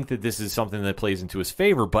 I think that this is something that plays into his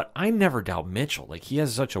favor, but I never doubt Mitchell. Like, he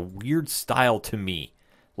has such a weird style to me.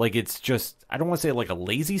 Like, it's just, I don't want to say like a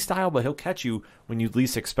lazy style, but he'll catch you when you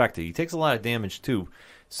least expect it. He takes a lot of damage, too.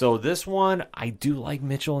 So this one, I do like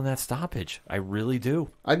Mitchell in that stoppage. I really do.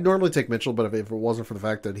 I'd normally take Mitchell, but if it wasn't for the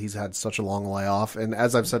fact that he's had such a long layoff, and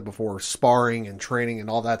as I've said before, sparring and training and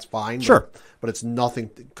all that's fine. Sure. But it's nothing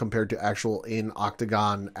compared to actual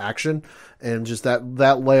in-octagon action. And just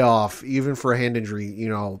that layoff, even for a hand injury, you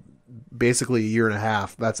know, basically a year and a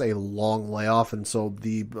half, that's a long layoff. And so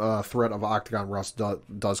the threat of octagon rust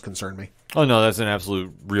does concern me. Oh, no, that's an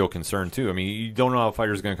absolute real concern, too. I mean, you don't know how a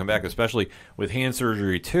fighter's going to come back, especially with hand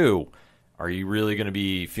surgery, too. Are you really going to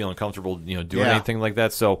be feeling comfortable, doing anything like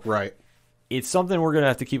that? So right. It's something we're going to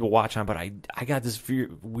have to keep a watch on, but I got this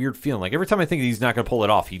weird feeling. Like, every time I think he's not going to pull it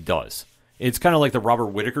off, he does. It's kind of like the Robert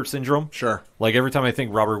Whittaker syndrome. Sure. Like, every time I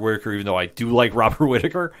think Robert Whittaker, even though I do like Robert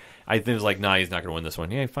Whittaker, I think it's like, nah, he's not going to win this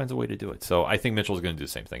one. Yeah, he finds a way to do it. So I think Mitchell's going to do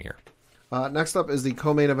the same thing here. Next up is the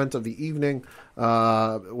co-main event of the evening,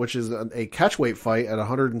 which is a catchweight fight at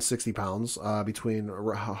 160 pounds between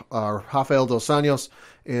Rafael Dos Anjos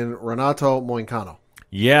and Renato Moicano.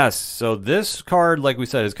 Yes, so this card, like we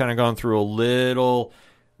said, has kind of gone through a little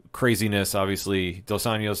craziness. Obviously, Dos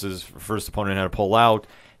Anjos' first opponent had to pull out.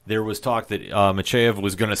 There was talk that Machev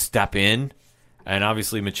was going to step in. And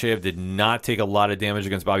obviously, Machev did not take a lot of damage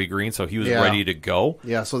against Bobby Green, so he was ready to go.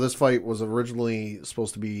 Yeah, so this fight was originally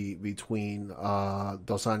supposed to be between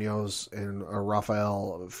Dos Anjos and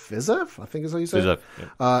Rafael Fiziev, I think is how you say it.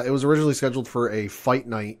 Yeah. It was originally scheduled for a fight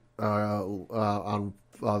night on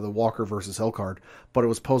the Walker versus Hill card, but it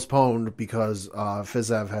was postponed because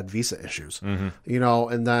Fiziev had visa issues.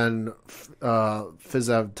 Mm-hmm. And then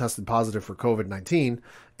Fiziev tested positive for COVID-19.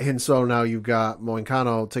 And so now you've got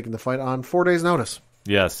Moicano taking the fight on 4 days' notice.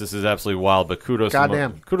 Yes, this is absolutely wild, but kudos to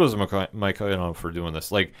Moicano for doing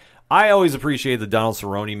this. Like, I always appreciate the Donald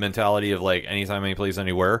Cerrone mentality of, like, anytime, any place,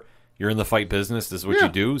 anywhere. You're in the fight business. This is what you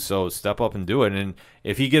do, so step up and do it. And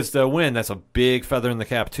if he gets the win, that's a big feather in the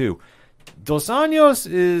cap, too. Dos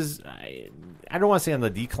Anjos is, I don't want to say on the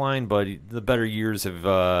decline, but the better years have,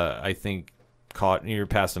 I think,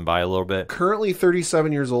 passed him by a little bit. Currently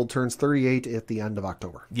 37 years old, turns 38 at the end of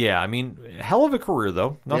October. Yeah, I mean, hell of a career,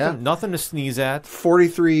 though. Nothing to sneeze at.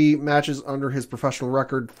 43 matches under his professional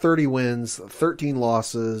record, 30 wins, 13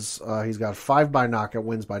 losses. He's got 5 by knockout,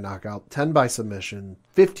 wins by knockout, 10 by submission,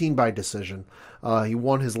 15 by decision. He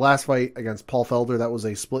won his last fight against Paul Felder. That was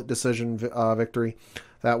a split decision victory.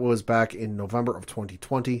 That was back in November of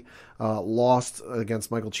 2020. Lost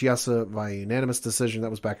against Michael Chiesa via unanimous decision.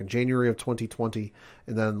 That was back in January of 2020.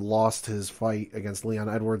 And then lost his fight against Leon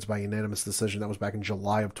Edwards by unanimous decision. That was back in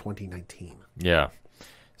July of 2019. Yeah.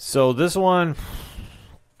 So this one,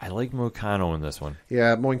 I like Moicano in this one.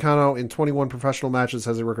 Yeah, Moicano in 21 professional matches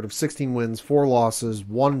has a record of 16 wins, 4 losses,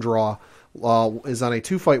 1 draw. Is on a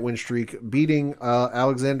 2-fight win streak, beating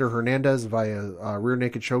Alexander Hernandez via rear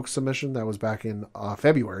naked choke submission. That was back in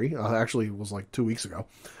February. Actually, it was like 2 weeks ago.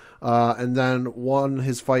 And then won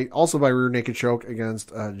his fight also by rear naked choke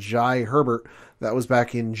against Jai Herbert. That was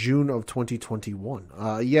back in June of 2021.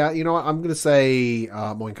 Yeah, you know what? I'm going to say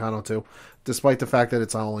Moicano too, despite the fact that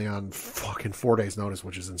it's only on fucking 4 days' notice,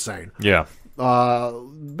 which is insane. Yeah.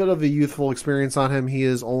 Bit of a youthful experience on him. He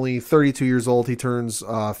is only 32 years old. He turns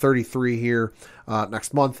 33 here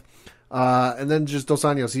next month. And then just Dos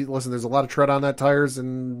Anjos. Listen, there's a lot of tread on that tires,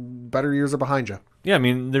 and better years are behind you. Yeah, I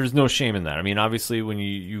mean, there's no shame in that. I mean, obviously, when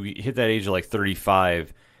you hit that age of like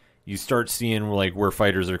 35, you start seeing like where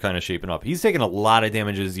fighters are kind of shaping up. He's taken a lot of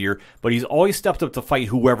damage this year, but he's always stepped up to fight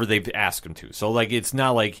whoever they've asked him to. So, like, it's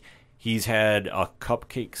not like he's had a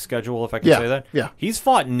cupcake schedule, if I can say that. Yeah. He's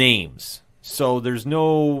fought names. So there's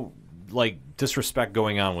no like disrespect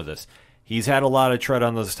going on with this. He's had a lot of tread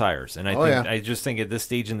on those tires, and I just think at this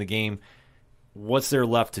stage in the game, what's there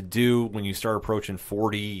left to do when you start approaching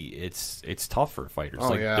 40? It's tough for fighters.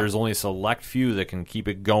 There's only a select few that can keep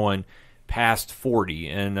it going past 40,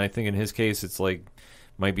 and I think in his case, it's like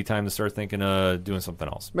might be time to start thinking of doing something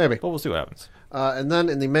else. Maybe, but we'll see what happens. And then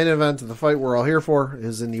in the main event of the fight we're all here for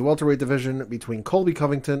is in the welterweight division between Colby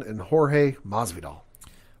Covington and Jorge Masvidal.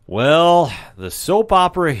 Well, the soap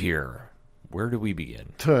opera here. Where do we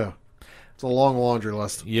begin? It's a long laundry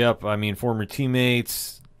list. Yep. I mean, former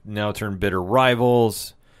teammates now turned bitter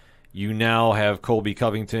rivals. You now have Colby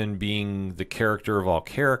Covington being the character of all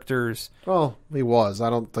characters. Well, he was. I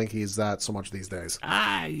don't think he's that so much these days.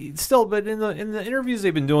 Still, but in the interviews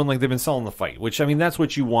they've been doing, like they've been selling the fight, which, I mean, that's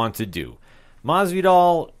what you want to do.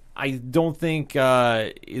 Masvidal, I don't think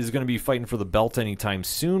is going to be fighting for the belt anytime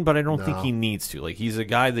soon, but I don't think he needs to. Like, he's a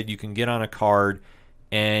guy that you can get on a card,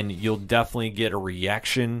 and you'll definitely get a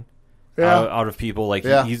reaction out of people. Like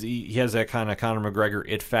Yeah. he has that kind of Conor McGregor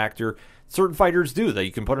it factor. Certain fighters do that.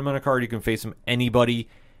 You can put him on a card, you can face him anybody,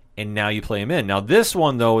 and now you play him in. Now this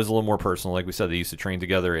one though is a little more personal. Like we said, they used to train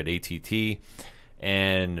together at ATT,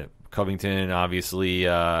 and Covington obviously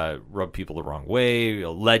rubbed people the wrong way,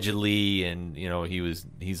 allegedly, and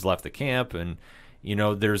he's left the camp, and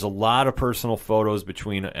there's a lot of personal photos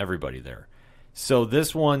between everybody there. So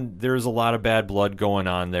this one, there's a lot of bad blood going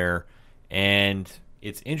on there, and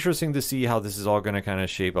it's interesting to see how this is all going to kind of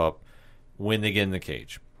shape up when they get in the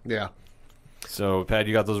cage. Yeah. So, Pat,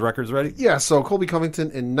 you got those records ready? Yeah, so Colby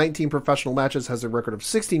Covington in 19 professional matches has a record of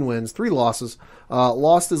 16 wins, 3 losses.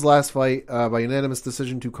 Lost his last fight by unanimous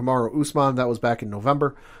decision to Kamaru Usman. That was back in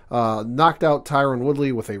November. Knocked out Tyron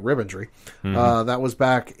Woodley with a rib injury. That was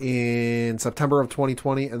back in September of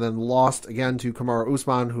 2020, and then lost again to Kamaru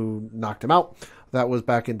Usman, who knocked him out. That was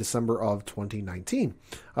back in December of 2019.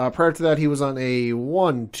 Prior to that, he was on a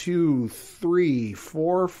 1, 2, 3,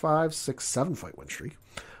 4, 5, 6, 7 fight win streak.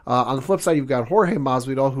 On the flip side, you've got Jorge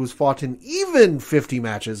Masvidal, who's fought in even 50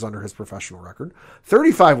 matches under his professional record,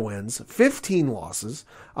 35 wins, 15 losses,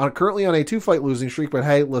 currently on a 2-fight losing streak. But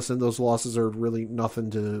hey, listen, those losses are really nothing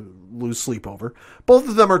to lose sleep over. Both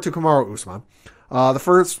of them are to Kamaru Usman. The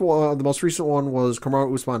first one, the most recent one, was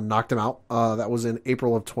Kamaru Usman knocked him out. That was in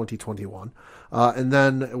April of 2021. And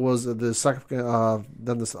then it was the second.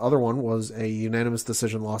 Then this other one was a unanimous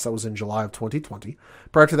decision loss. That was in July of 2020.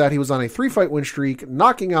 Prior to that, he was on a 3-fight win streak,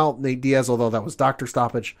 knocking out Nate Diaz, although that was doctor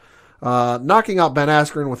stoppage. Knocking out Ben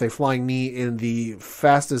Askren with a flying knee in the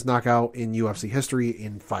fastest knockout in UFC history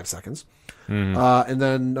in 5 seconds. And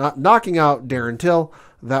then knocking out Darren Till.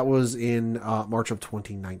 That was in March of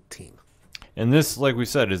 2019. And this, like we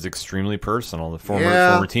said, is extremely personal. The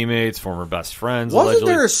former teammates, former best friends. Wasn't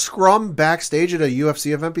allegedly. there a scrum backstage at a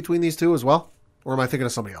UFC event between these two as well? Or am I thinking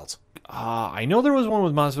of somebody else? I know there was one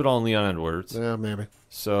with Masvidal and Leon Edwards. Yeah, maybe.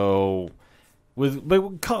 So,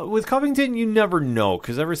 with Covington, you never know,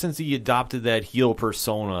 because ever since he adopted that heel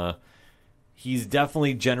persona, he's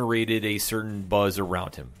definitely generated a certain buzz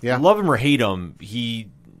around him. Yeah. Love him or hate him, he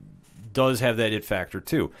does have that it factor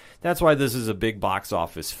too. That's why this is a big box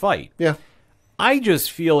office fight. Yeah. I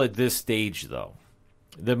just feel at this stage, though,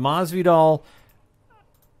 that Masvidal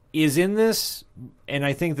is in this, and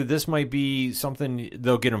I think that this might be something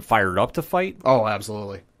they'll get him fired up to fight. Oh,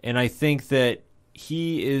 absolutely. And I think that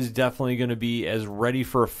he is definitely going to be as ready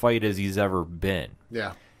for a fight as he's ever been.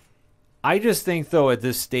 Yeah. I just think, though, at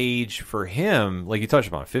this stage for him, like you touched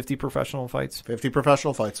upon, 50 professional fights. 50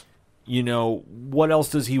 professional fights. What else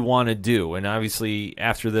does he want to do? And obviously,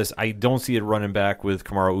 after this, I don't see it running back with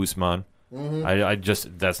Kamaru Usman. I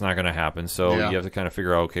just, that's not going to happen. So you have to kind of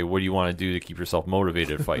figure out, okay, what do you want to do to keep yourself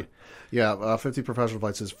motivated to fight? 50 professional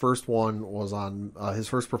fights. His first one was on his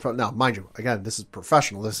first professional. Now, mind you, again, this is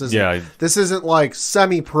professional. This isn't like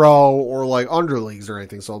semi-pro or like underleagues or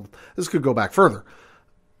anything. So this could go back further.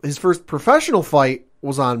 His first professional fight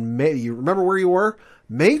was on May. You remember where you were?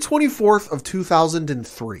 May 24th of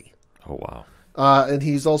 2003. Oh wow! And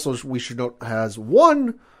he's also, we should note, has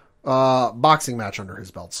one boxing match under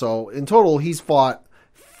his belt. So in total, he's fought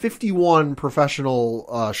 51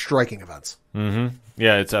 professional striking events. Mm-hmm.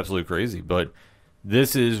 Yeah, it's absolutely crazy. But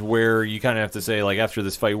this is where you kind of have to say, like, after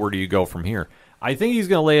this fight, where do you go from here? I think he's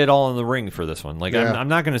going to lay it all in the ring for this one. Like, I'm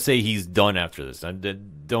not going to say he's done after this. I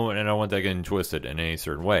don't want that getting twisted in any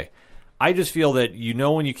certain way. I just feel that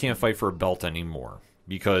when you can't fight for a belt anymore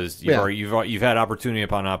because you've had opportunity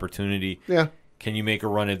upon opportunity. Yeah. Can you make a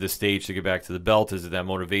run at this stage to get back to the belt? Is it that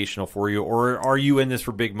motivational for you, or are you in this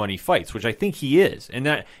for big money fights? Which I think he is, and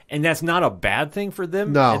that's not a bad thing for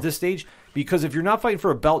them at this stage. Because if you're not fighting for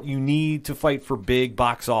a belt, you need to fight for big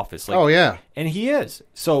box office. And he is.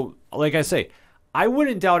 So, like I say, I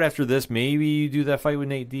wouldn't doubt after this. Maybe you do that fight with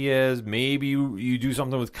Nate Diaz. Maybe you do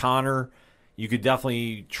something with Conor. You could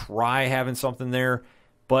definitely try having something there.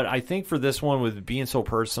 But I think for this one, with being so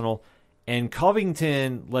personal, and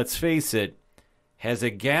Covington, let's face it, has a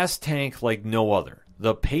gas tank like no other.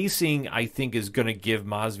 The pacing, I think, is going to give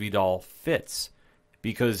Masvidal fits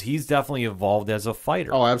because he's definitely evolved as a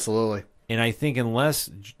fighter. Oh, absolutely. And I think unless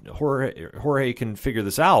Jorge can figure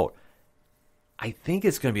this out, I think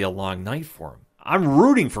it's going to be a long night for him. I'm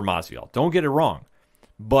rooting for Masvidal. Don't get it wrong.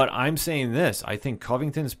 But I'm saying this. I think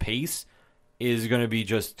Covington's pace is going to be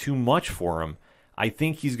just too much for him. I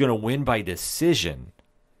think he's going to win by decision.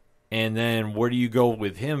 And then where do you go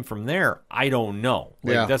with him from there? I don't know.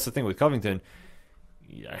 That's the thing with Covington.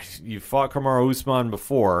 You fought Kamaru Usman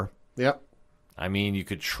before. Yep. I mean, you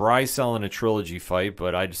could try selling a trilogy fight,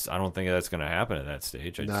 but I don't think that's going to happen at that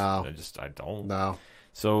stage. I don't. No.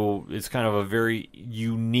 So it's kind of a very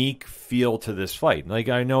unique feel to this fight. Like,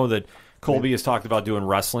 I know that Colby has talked about doing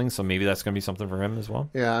wrestling, so maybe that's going to be something for him as well.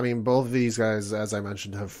 Yeah, I mean, both of these guys, as I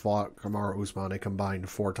mentioned, have fought Kamaru Usman a combined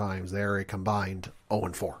 4 times. They're a combined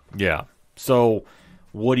 0-4. Yeah. So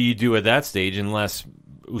what do you do at that stage unless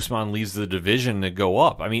Usman leaves the division to go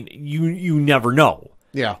up? I mean, you never know.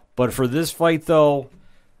 Yeah. But for this fight, though,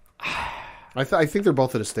 I think they're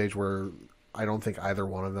both at a stage where I don't think either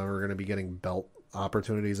one of them are going to be getting belt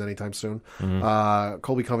opportunities anytime soon.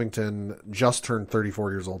 Colby Covington just turned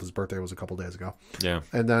 34 years old. His birthday was a couple days ago. yeah.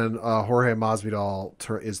 And then Jorge Masvidal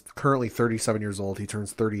is currently 37 years old. He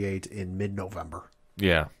turns 38 in mid-November.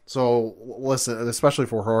 Yeah. So listen, especially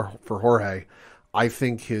for Jorge, I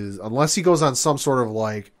think unless he goes on some sort of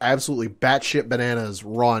like absolutely batshit bananas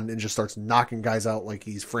run and just starts knocking guys out like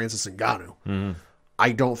he's Francis Ngannou,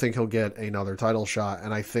 I don't think he'll get another title shot.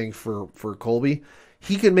 And I think for Colby,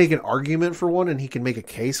 he can make an argument for one and he can make a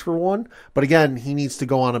case for one. But again, he needs to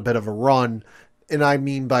go on a bit of a run. And I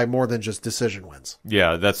mean by more than just decision wins.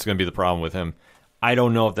 Yeah, that's going to be the problem with him. I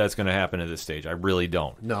don't know if that's going to happen at this stage. I really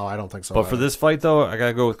don't. No, I don't think so. But for this fight, though, I got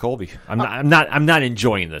to go with Colby. I'm not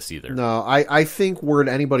enjoying this either. No, I think were it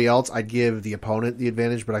anybody else, I'd give the opponent the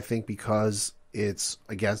advantage. But I think because it's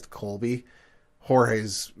against Colby,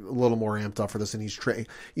 Jorge's a little more amped up for this, and he's training.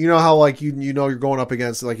 You know how like you know you're going up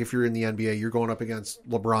against, like if you're in the NBA, you're going up against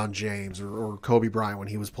LeBron James or Kobe Bryant when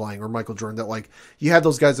he was playing, or Michael Jordan. That like you had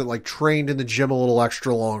those guys that like trained in the gym a little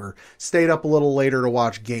extra longer, stayed up a little later to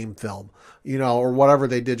watch game film, you know, or whatever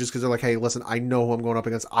they did, just because they're like, hey, listen, I know who I'm going up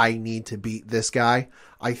against. I need to beat this guy.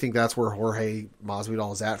 I think that's where Jorge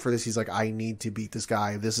Masvidal is at for this. He's like, I need to beat this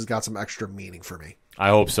guy. This has got some extra meaning for me. I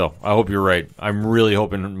hope so. I hope you're right. I'm really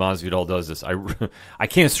hoping Masvidal does this. I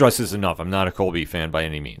can't stress this enough. I'm not a Colby fan by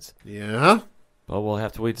any means. Yeah. But we'll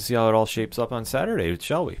have to wait to see how it all shapes up on Saturday,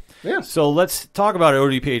 shall we? Yeah. So let's talk about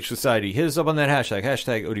ODPH Society. Hit us up on that hashtag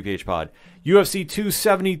ODPHpod. UFC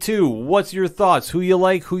 272. What's your thoughts? Who you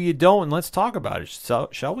like, who you don't? And let's talk about it. So,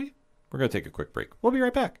 shall we? We're going to take a quick break. We'll be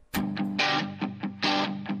right back.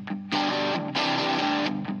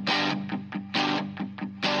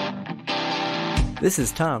 This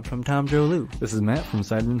is Tom from Tom Joe Lou, This is Matt from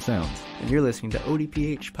Sideroom Sounds. and you're listening to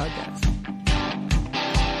ODPH Podcast.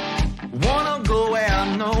 Wanna go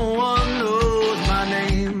where no one knows my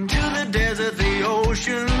name, to the desert, the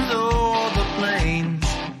oceans, or the plains.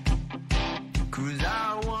 'Cause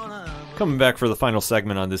I wanna... Coming back for the final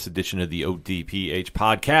segment on this edition of the ODPH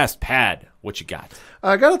podcast. Pad, what you got?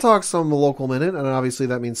 I got to talk some local minute, and obviously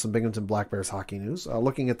that means some Binghamton Black Bears hockey news.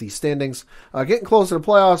 Looking at the standings, getting closer to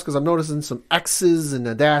playoffs because I'm noticing some X's and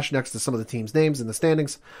a dash next to some of the teams' names in the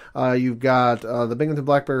standings. You've got the Binghamton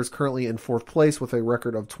Black Bears currently in 4th place with a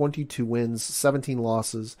record of 22 wins, 17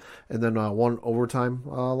 losses, and then 1 overtime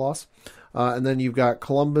loss. And then you've got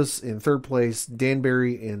Columbus in 3rd place,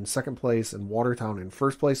 Danbury in 2nd place, and Watertown in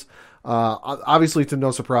 1st place. Obviously, to no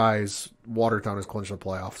surprise, Watertown has clinched a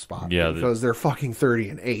playoff spot. Yeah, because they're fucking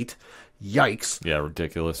 30-8. Yikes. Yeah,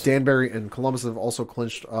 ridiculous. Danbury and Columbus have also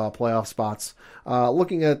clinched playoff spots.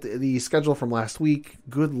 Looking at the schedule from last week,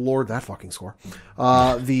 good lord, that fucking score.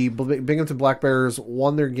 The Binghamton Black Bears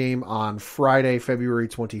won their game on Friday, February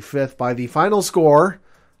 25th by the final score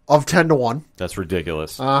of 10-1. That's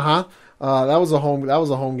ridiculous. That was a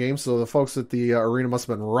home game, so the folks at the arena must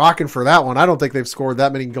have been rocking for that one. I don't think they've scored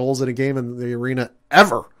that many goals in a game in the arena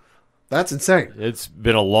ever. That's insane. It's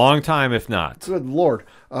been a long time, if not. Good lord.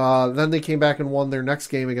 Then they came back and won their next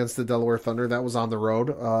game against the Delaware Thunder. That was on the road.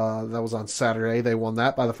 That was on Saturday. They won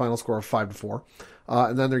that by the final score of 5-4.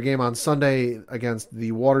 And then their game on Sunday against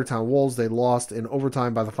the Watertown Wolves, they lost in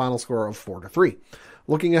overtime by the final score of 4-3.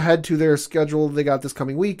 Looking ahead to their schedule, they got this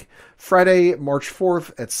coming week. Friday, March 4th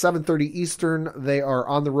at 7:30 Eastern, they are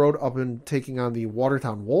on the road up and taking on the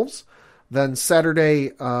Watertown Wolves. Then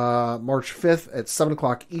Saturday, March 5th at 7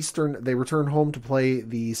 o'clock Eastern, they return home to play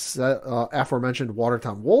the aforementioned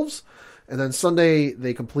Watertown Wolves. And then Sunday,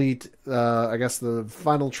 they complete, the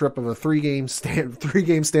final trip of a three-game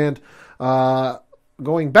stand,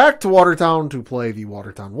 going back to Watertown to play the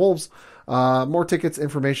Watertown Wolves. More tickets,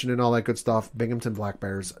 information, and all that good stuff,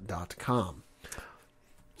 binghamtonblackbears.com.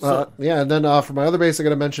 And then for my other base, I got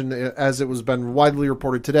to mention, as it was been widely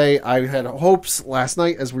reported today, I had hopes last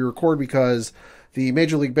night as we record because the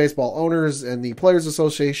Major League Baseball owners and the Players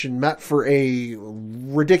Association met for a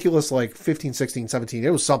ridiculous 15, 16, 17. It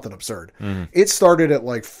was something absurd. It started at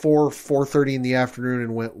 4:30 in the afternoon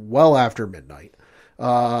and went well after midnight.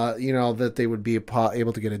 That they would be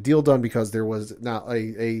able to get a deal done because there was now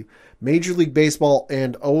a Major League Baseball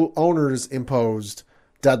and owners imposed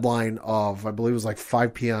deadline of, I believe it was like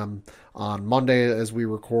 5 p.m. on Monday as we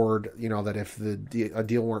record, that if a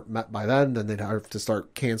deal weren't met by then they'd have to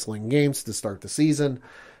start canceling games to start the season.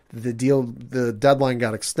 The deadline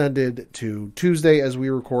got extended to Tuesday as we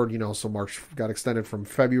record, so March got extended from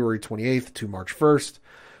February 28th to March 1st,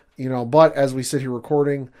 but as we sit here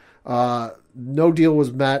recording, no deal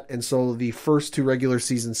was met. And so the first 2 regular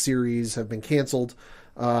season series have been canceled,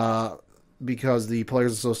 because the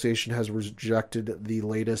Players Association has rejected the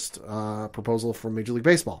latest proposal from Major League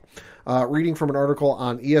Baseball. Reading from an article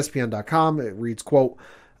on ESPN.com, it reads, quote,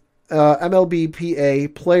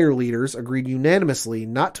 MLBPA player leaders agreed unanimously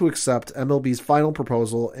not to accept MLB's final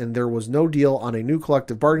proposal, and there was no deal on a new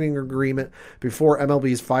collective bargaining agreement before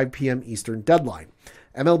MLB's 5 p.m. Eastern deadline.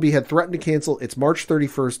 MLB had threatened to cancel its March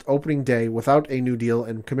 31st opening day without a new deal,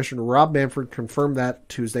 and Commissioner Rob Manfred confirmed that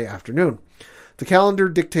Tuesday afternoon. The calendar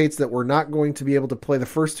dictates that we're not going to be able to play the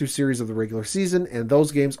first 2 series of the regular season, and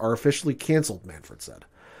those games are officially canceled, Manfred said.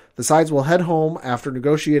 The sides will head home after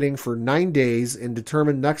negotiating for 9 days and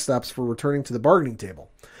determine next steps for returning to the bargaining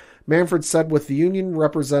table. Manfred said with the union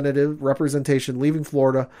representation leaving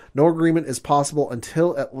Florida, no agreement is possible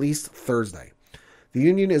until at least Thursday. The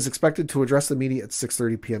union is expected to address the media at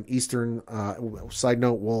 6:30 p.m. Eastern. Side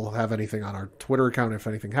note, we'll have anything on our Twitter account if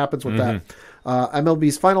anything happens with that.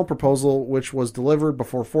 MLB's final proposal, which was delivered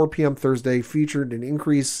before 4 p.m. Thursday, featured an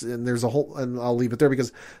increase, and I'll leave it there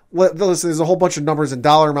because there's a whole bunch of numbers and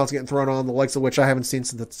dollar amounts getting thrown on, the likes of which I haven't seen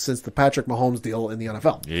since the Patrick Mahomes deal in the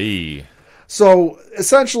NFL. Yay. So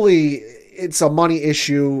essentially, it's a money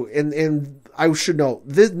issue, and I should note,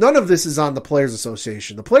 none of this is on the Players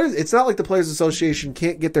Association. It's not like the Players Association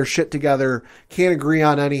can't get their shit together, can't agree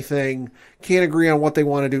on anything, can't agree on what they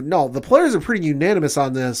want to do. No, the players are pretty unanimous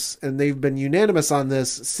on this, and they've been unanimous on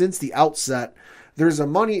this since the outset. There's a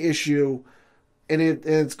money issue, and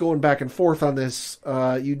it's going back and forth on this.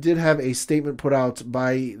 You did have a statement put out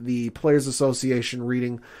by the Players Association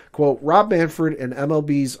reading, quote, Rob Manfred and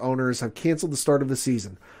MLB's owners have canceled the start of the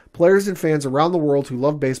season. Players and fans around the world who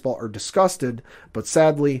love baseball are disgusted, but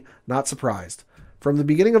sadly, not surprised. From the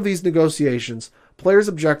beginning of these negotiations, players'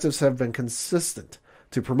 objectives have been consistent: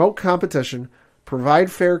 to promote competition,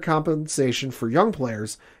 provide fair compensation for young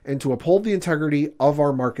players, and to uphold the integrity of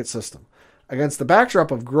our market system. Against the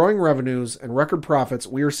backdrop of growing revenues and record profits,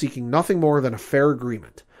 we are seeking nothing more than a fair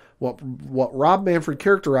agreement. What Rob Manfred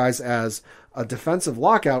characterized as a defensive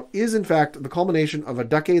lockout is in fact the culmination of a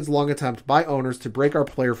decades-long attempt by owners to break our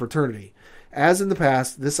player fraternity. As in the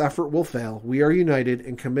past, this effort will fail. We are united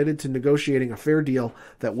and committed to negotiating a fair deal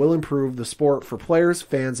that will improve the sport for players,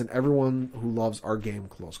 fans, and everyone who loves our game,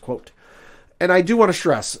 close quote. And I do want to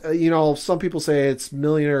stress, some people say it's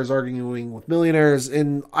millionaires arguing with millionaires,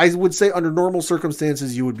 and I would say under normal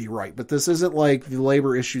circumstances you would be right. But this isn't like the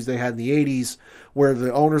labor issues they had in the 80s where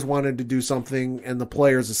the owners wanted to do something and the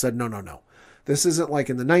players have said, no. This isn't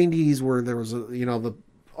like in the 90s where there was, the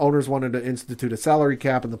owners wanted to institute a salary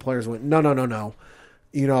cap and the players went, no.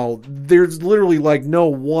 There's literally like no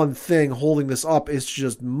one thing holding this up. It's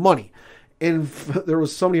just money. And there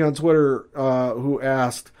was somebody on Twitter who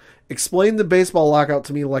asked, explain the baseball lockout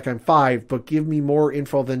to me like I'm 5, but give me more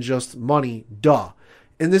info than just money, duh.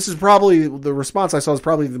 And this is probably, the response I saw is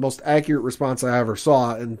probably the most accurate response I ever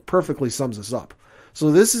saw and perfectly sums this up. So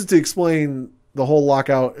this is to explain the whole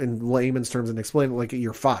lockout in layman's terms and explain it like at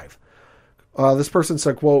year 5. This person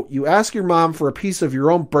said, quote, you ask your mom for a piece of your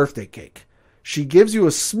own birthday cake. She gives you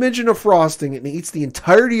a smidgen of frosting and eats the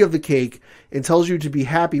entirety of the cake and tells you to be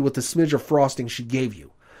happy with the smidge of frosting she gave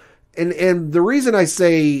you. And the reason I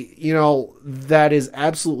say, that is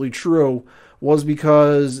absolutely true was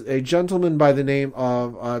because a gentleman by the name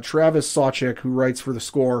of Travis Sawchik, who writes for The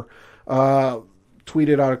Score,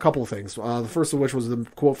 tweeted out a couple of things. The first of which was the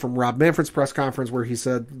quote from Rob Manfred's press conference where he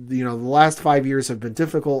said, the last 5 years have been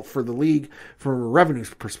difficult for the league from a revenue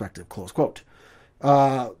perspective, close quote.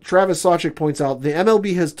 Travis Sawchik points out the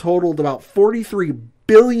MLB has totaled about $43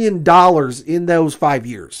 billion in those 5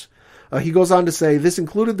 years. He goes on to say, this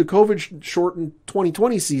included the COVID-shortened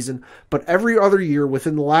 2020 season, but every other year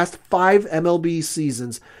within the last 5 MLB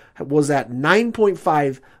seasons was at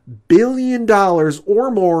 $9.5 billion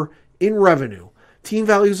or more in revenue. Team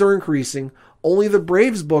values are increasing. Only the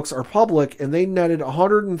Braves books are public, and they netted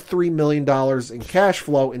 $103 million in cash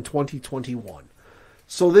flow in 2021.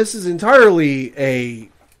 So this is entirely a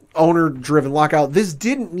owner-driven lockout. This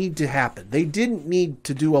didn't need to happen. They didn't need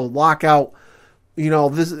to do a lockout.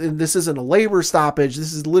 This isn't a labor stoppage.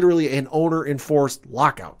 This is literally an owner-enforced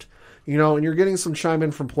lockout. And you're getting some chime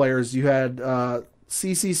in from players. You had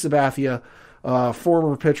CC Sabathia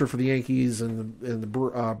former pitcher for the Yankees and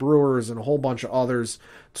the Brewers and a whole bunch of others,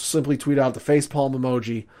 simply tweet out the facepalm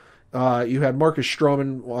emoji. You had Marcus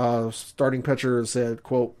Stroman, starting pitcher, said,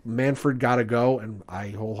 quote, "Manfred gotta go," and I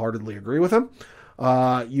wholeheartedly agree with him.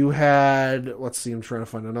 You had, let's see, I'm trying to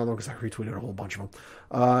find another one because I retweeted a whole bunch of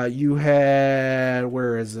them. You had,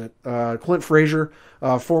 where is it? Clint Frazier,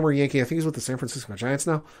 former Yankee. I think he's with the San Francisco Giants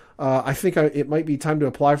now. I think it might be time to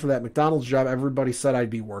apply for that McDonald's job. Everybody said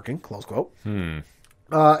I'd be working, close quote. And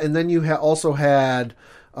then you also had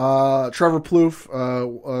Trevor Plouffe,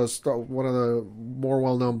 one of the more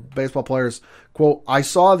well-known baseball players, quote, "I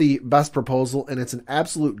saw the best proposal and it's an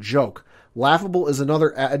absolute joke. Laughable is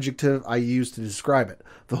another adjective I use to describe it.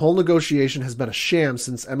 The whole negotiation has been a sham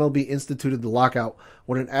since MLB instituted the lockout.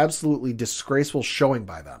 What an absolutely disgraceful showing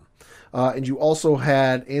by them." And you also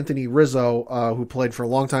had Anthony Rizzo, who played for a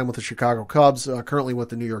long time with the Chicago Cubs, currently with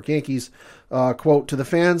the New York Yankees. Quote, "To the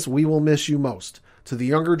fans, we will miss you most. To the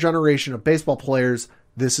younger generation of baseball players,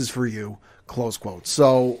 this is for you." Close quote.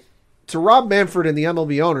 So to Rob Manfred and the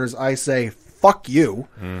MLB owners, I say, fuck you.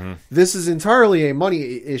 Mm-hmm. This is entirely a money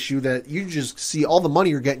issue that you just see all the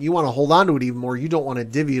money you're getting. You want to hold on to it even more. You don't want to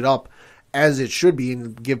divvy it up as it should be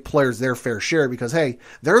and give players their fair share because, hey,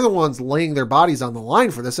 they're the ones laying their bodies on the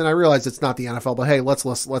line for this. And I realize it's not the NFL, but hey, let's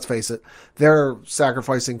face it. They're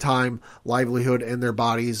sacrificing time, livelihood, and their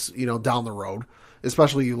bodies, down the road,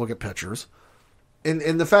 especially you look at pitchers. And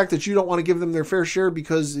the fact that you don't want to give them their fair share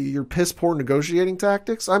because of your piss poor negotiating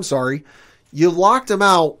tactics, I'm sorry. You locked them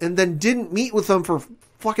out and then didn't meet with them for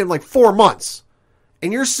fucking 4 months.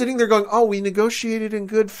 And you're sitting there going, "Oh, we negotiated in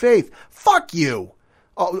good faith." Fuck you.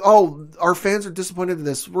 Oh, our fans are disappointed in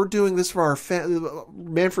this. We're doing this for our fans.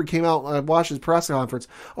 Manfred came out and I watched his press conference.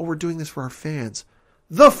 "Oh, we're doing this for our fans."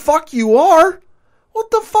 The fuck you are?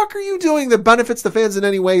 What the fuck are you doing that benefits the fans in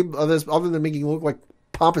any way other than making you look like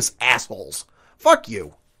pompous assholes? Fuck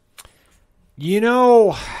you.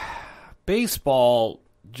 Baseball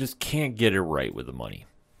just can't get it right with the money.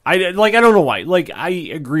 I don't know why. I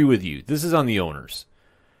agree with you. This is on the owners.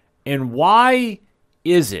 And why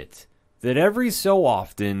is it that every so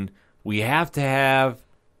often we have to have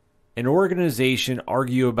an organization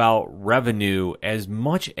argue about revenue as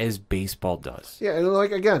much as baseball does? Yeah,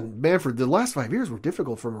 and again, Manfred, the last 5 years were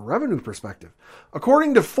difficult from a revenue perspective.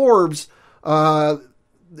 According to Forbes,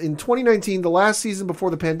 in 2019, the last season before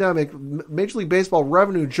the pandemic, Major League Baseball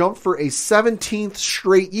revenue jumped for a 17th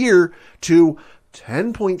straight year to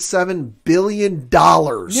 $10.7 billion.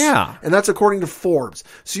 Yeah. And that's according to Forbes.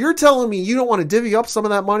 So you're telling me you don't want to divvy up some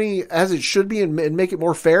of that money as it should be and make it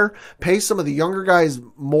more fair? Pay some of the younger guys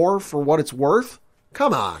more for what it's worth?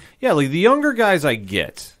 Come on. Yeah, the younger guys I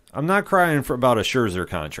get. I'm not crying about a Scherzer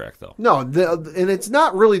contract, though. No, and it's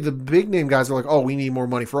not really the big name guys are like, "Oh, we need more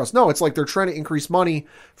money for us." No, it's like they're trying to increase money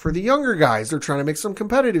for the younger guys. They're trying to make some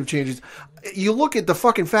competitive changes. You look at the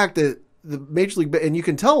fucking fact that the Major League, and you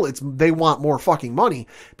can tell they want more fucking money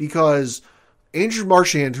because Andrew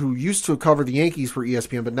Marchand, who used to cover the Yankees for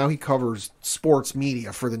ESPN, but now he covers sports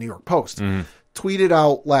media for the New York Post, tweeted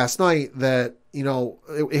out last night that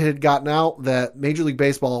it had gotten out that Major League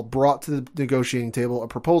Baseball brought to the negotiating table a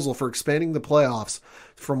proposal for expanding the playoffs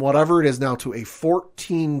from whatever it is now to a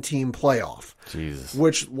 14-team playoff. Jesus.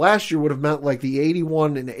 Which last year would have meant the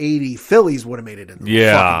 81 and 80 Phillies would have made it in the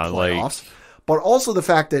fucking playoffs. But also the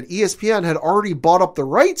fact that ESPN had already bought up the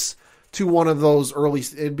rights to one of those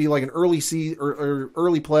it'd be like an early or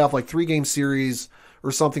early playoff, 3-game series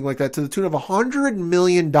or something like that, to the tune of $100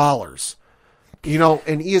 million.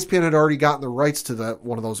 And ESPN had already gotten the rights to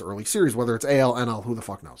one of those early series, whether it's AL, NL, who the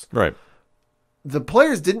fuck knows. Right. The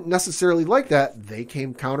players didn't necessarily like that. They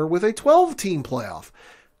came counter with a 12-team playoff.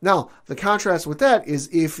 Now, the contrast with that is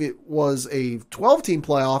if it was a 12-team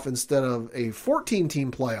playoff instead of a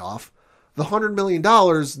 14-team playoff, the $100 million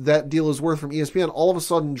that deal is worth from ESPN all of a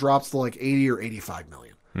sudden drops to 80 or 85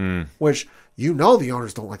 million, which the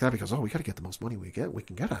owners don't like that because, we got to get the most money we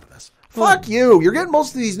can get out of this. Fuck you. You're getting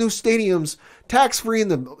most of these new stadiums tax-free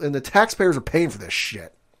and the taxpayers are paying for this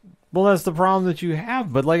shit. Well, that's the problem that you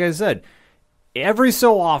have. But like I said, every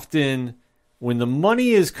so often when the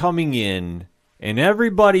money is coming in and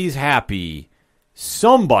everybody's happy,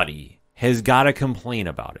 somebody has got to complain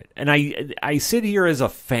about it. And I sit here as a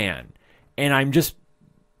fan and I'm just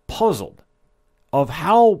puzzled of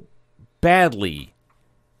how badly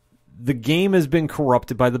the game has been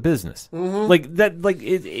corrupted by the business. Mm-hmm.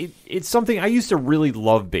 It's something I used to really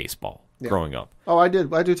love baseball growing up. Oh, I do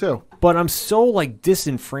too. But I'm so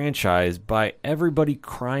disenfranchised by everybody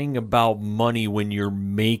crying about money when you're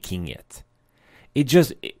making it.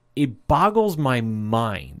 It boggles my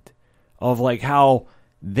mind of how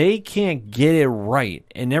They can't get it right.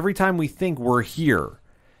 And every time we think we're here,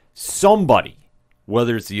 somebody,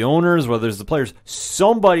 whether it's the owners, whether it's the players,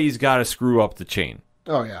 somebody's got to screw up the chain.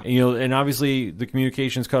 Oh, yeah. And obviously the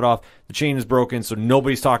communication's cut off, the chain is broken, so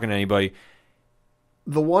nobody's talking to anybody.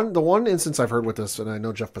 The one instance I've heard with this, and I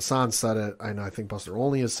know Jeff Passan said it, I think Buster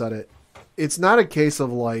Olney has said it, it's not a case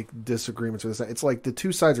of like disagreements with this. It's like the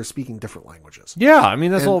two sides are speaking different languages. Yeah, I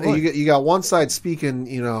mean, that's all. You got one side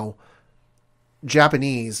speaking,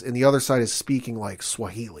 Japanese, and the other side is speaking like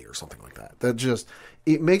Swahili or something like that. That just,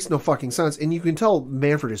 it makes no fucking sense. And you can tell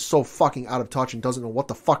Manfred is so fucking out of touch and doesn't know what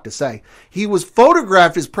the fuck to say. He was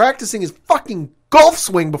photographed as practicing his fucking golf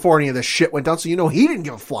swing before any of this shit went down, so he didn't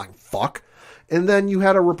give a flying fuck. And then you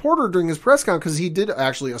had a reporter during his press conference, because he did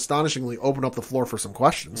actually astonishingly open up the floor for some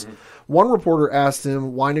questions. Mm-hmm. One reporter asked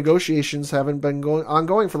him why negotiations haven't been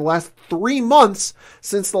ongoing for the last 3 months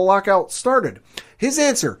since the lockout started. His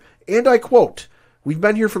answer, and I quote, "We've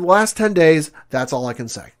been here for the last 10 days. That's all I can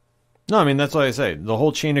say." No, I mean, that's what I say. The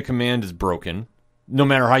whole chain of command is broken, no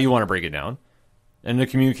matter how you want to break it down. And the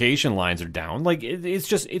communication lines are down. Like,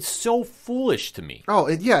 it's so foolish to me. Oh,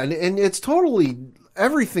 yeah, and it's totally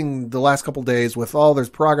everything the last couple days with all there's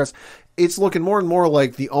progress. It's looking more and more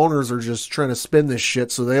like the owners are just trying to spin this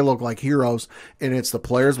shit so they look like heroes, and it's the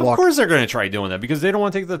players Of course they're going to try doing that because they don't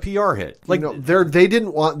want to take the PR hit. Like, they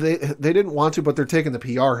didn't want to, but they're taking the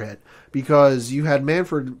PR hit because you had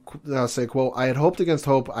Manfred say, quote, "I had hoped against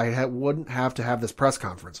hope I wouldn't have to have this press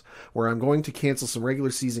conference where I'm going to cancel some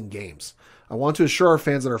regular season games. I want to assure our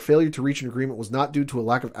fans that our failure to reach an agreement was not due to a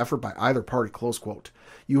lack of effort by either party," close quote.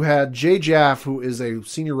 You had Jay Jaff, who is a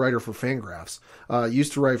senior writer for Fangraphs,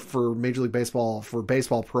 used to write for Major League Baseball, for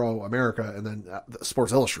Baseball Pro America, and then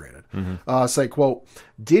Sports Illustrated. Mm-hmm. Say, quote,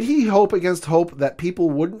 "Did he hope against hope that people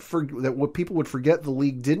would forget the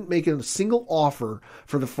league didn't make a single offer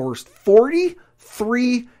for the first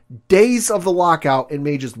 43 days of the lockout and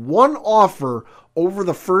made just one offer over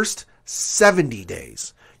the first 70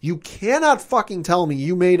 days. You cannot fucking tell me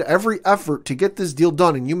you made every effort to get this deal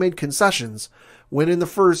done and you made concessions when in the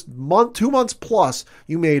first month, 2 months plus,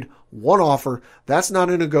 you made one offer. That's not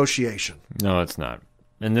a negotiation." No, it's not.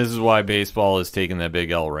 And this is why baseball is taking that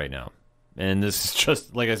big L right now. And this is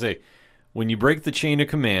just, like I say, when you break the chain of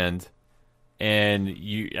command and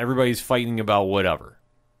everybody's fighting about whatever.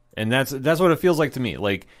 And that's what it feels like to me.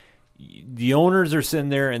 Like, the owners are sitting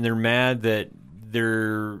there and they're mad that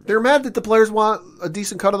they're mad that the players want a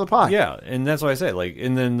decent cut of the pie. Yeah, and that's what I say. Like,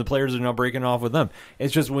 and then the players are now breaking off with them.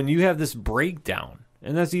 It's just when you have this breakdown,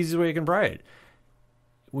 and that's the easiest way you can pry it.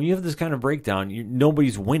 When you have this kind of breakdown,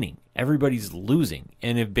 nobody's winning. Everybody's losing.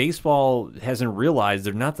 And if baseball hasn't realized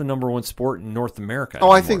they're not the number one sport in North America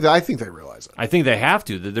anymore. I think they realize it. I think they have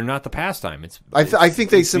to. That they're not the pastime. I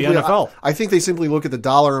think they simply the NFL. I think they simply look at the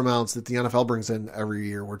dollar amounts that the NFL brings in every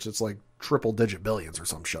year, which it's like triple-digit billions or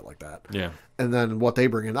some shit like that. Yeah. And then what they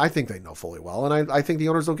bring in, I think they know fully well. And I think the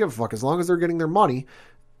owners don't give a fuck. As long as they're getting their money,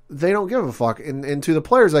 they don't give a fuck. And to the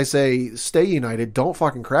players, I say, stay united. Don't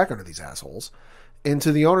fucking crack under these assholes. And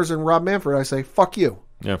to the owners and Rob Manfred, I say, fuck you.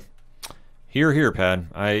 Yeah. Here, Pad.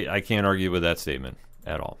 I can't argue with that statement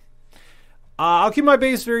at all. I'll keep my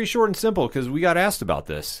base very short and simple because we got asked about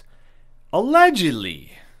this.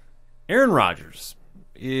 Allegedly, Aaron Rodgers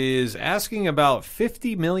is asking about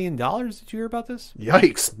 $50 million. Did you hear about this?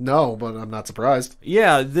 Yikes. No, but I'm not surprised.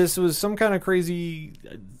 Yeah, this was some kind of crazy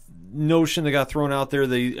notion that got thrown out there.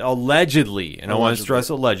 They allegedly, and I want to stress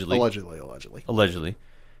allegedly. Allegedly.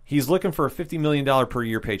 He's looking for a $50 million per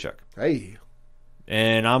year paycheck. Hey.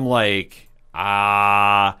 And I'm like,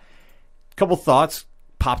 a couple thoughts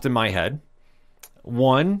popped in my head.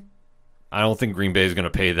 One, I don't think Green Bay is going to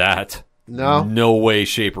pay that. No. No way,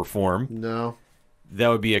 shape, or form. No. That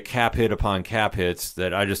would be a cap hit upon cap hits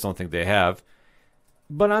that I just don't think they have.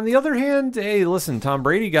 But on the other hand, hey, listen, Tom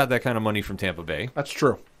Brady got that kind of money from Tampa Bay. That's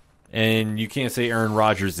true. And you can't say Aaron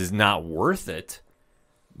Rodgers is not worth it.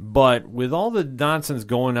 But with all the nonsense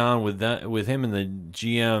going on with him and the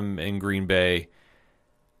GM in Green Bay,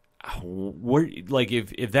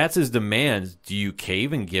 if that's his demands, do you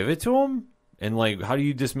cave and give it to him? And how do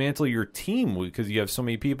you dismantle your team because you have so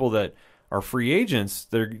many people that are free agents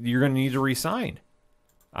that you're going to need to re-sign?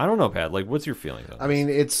 I don't know, Pat. What's your feeling on this? I mean,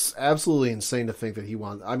 it's absolutely insane to think that he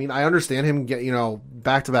wants. I mean, I understand him get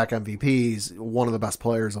back-to-back MVPs, one of the best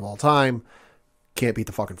players of all time. Can't beat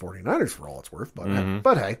the fucking 49ers for all it's worth,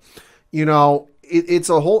 but hey, it's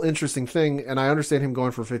a whole interesting thing, and I understand him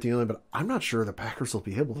going for $50 million, but I'm not sure the Packers will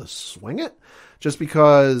be able to swing it, just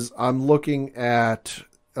because I'm looking at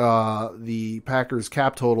the Packers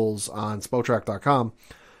cap totals on Spotrac.com.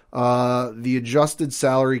 The adjusted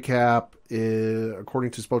salary cap,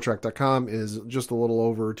 according to Spotrac.com, is just a little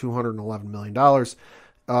over $211 million.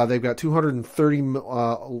 They've got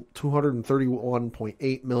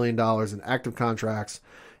 $231.8 million in active contracts,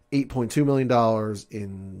 $8.2 million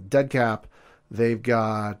in dead cap. They've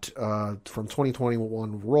got, from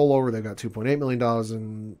 2021 rollover, they've got $2.8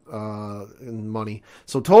 million in money.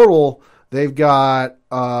 So total, they've got,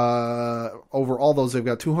 over all those, they've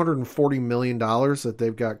got $240 million that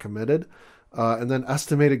they've got committed. And then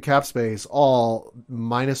estimated cap space, all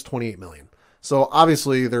minus $28 million. So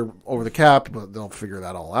obviously they're over the cap, but they'll figure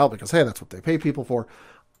that all out because, hey, that's what they pay people for.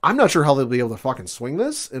 I'm not sure how they'll be able to fucking swing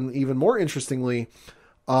this. And even more interestingly,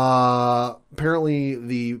 apparently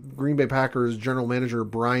the Green Bay Packers general manager,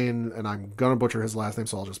 Brian, and I'm going to butcher his last name,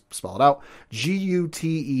 so I'll just spell it out,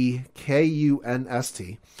 Gutekunst,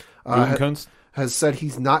 has said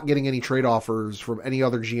he's not getting any trade offers from any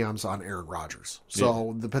other GMs on Aaron Rodgers.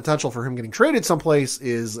 So the potential for him getting traded someplace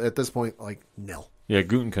is, at this point, like nil. Yeah,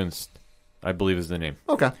 Gutekunst, I believe is the name.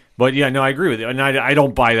 Okay. But yeah, no, I agree with you. And I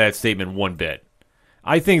don't buy that statement one bit.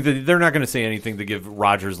 I think that they're not going to say anything to give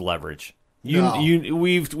Rodgers leverage.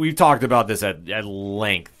 We've talked about this at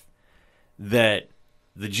length, that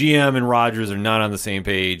the GM and Rodgers are not on the same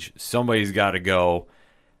page. Somebody's got to go.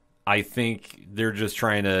 I think they're just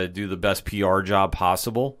trying to do the best PR job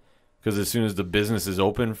possible, because as soon as the business is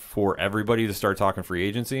open for everybody to start talking free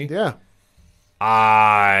agency,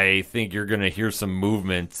 I think you're going to hear some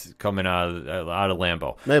movement coming out of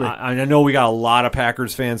Lambeau. Maybe. I know we got a lot of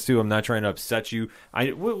Packers fans too. I'm not trying to upset you.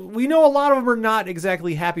 We know a lot of them are not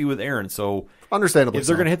exactly happy with Aaron. So understandably, if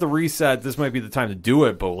they're going to hit the reset, this might be the time to do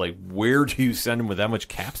it. But like, where do you send him with that much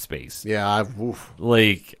cap space? Yeah, I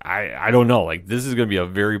don't know. Like, this is going to be a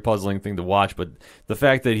very puzzling thing to watch. But the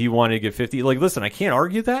fact that he wanted to get 50, like, listen, I can't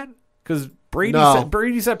argue that because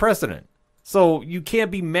Brady set precedent. So you can't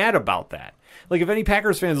be mad about that. Like, if any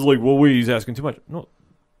Packers fans is like, well, wait, he's asking too much. No,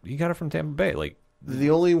 he got it from Tampa Bay. Like,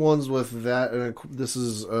 the only ones with that, and this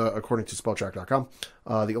is according to Spelltrack.com,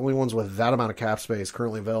 the only ones with that amount of cap space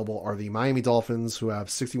currently available are the Miami Dolphins, who have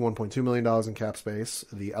 $61.2 million in cap space,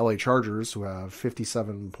 the LA Chargers, who have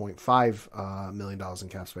 $57.5 million in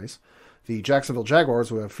cap space, the Jacksonville Jaguars,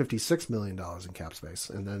 who have $56 million in cap space,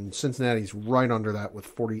 and then Cincinnati's right under that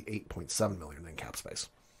with $48.7 million in cap space.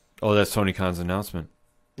 Oh, that's Tony Khan's announcement.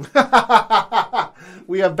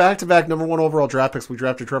 We have back-to-back number one overall draft picks. We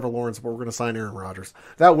drafted Trevor Lawrence, but we're going to sign Aaron Rodgers.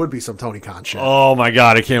 That would be some Tony Khan shit. Oh, my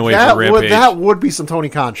God. I can't wait for Rampage. That would be some Tony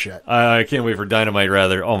Khan shit. I can't wait for Dynamite,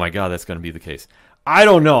 rather. Oh, my God, that's going to be the case. I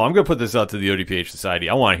don't know. I'm going to put this out to the ODPH Society.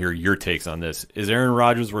 I want to hear your takes on this. Is Aaron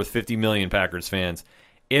Rodgers worth $50 million, Packers fans?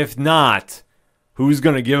 If not, who's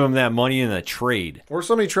going to give him that money in a trade? Or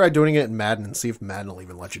somebody try doing it in Madden and see if Madden will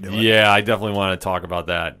even let you do it. Yeah, I definitely want to talk about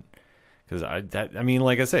that. Because I mean,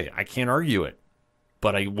 like I say, I can't argue it,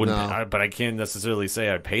 but I wouldn't. No. But I can't necessarily say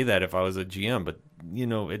I'd pay that if I was a GM. But you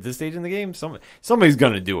know, at this stage in the game, somebody's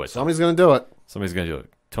going to do it. Somebody's going to do it. Somebody's going to do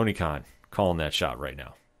it. Tony Khan calling that shot right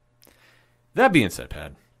now. That being said,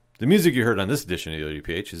 Pat, the music you heard on this edition of the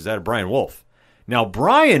ODPH is that of Brian Wolf. Now,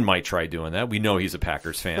 Brian might try doing that. We know he's a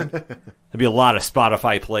Packers fan. There'll be a lot of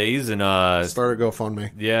Spotify plays and start a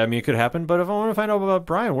GoFundMe. Yeah, I mean, it could happen. But if I want to find out about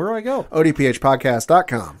Brian, where do I go?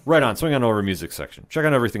 ODPHpodcast.com. Right on. Swing on over to music section. Check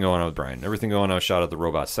out everything going on with Brian. Everything going on with Shout Out the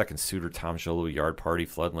Robot, Second Suitor, Tom Shalhoub, Yard Party,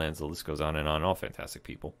 Floodlands. The list goes on and on. All fantastic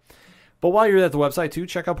people. But while you're at the website, too,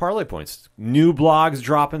 check out Parlay Points. New blogs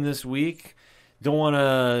dropping this week. Don't want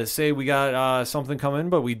to say we got something coming,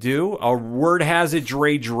 but we do. Our word has it,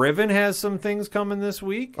 Dre Driven has some things coming this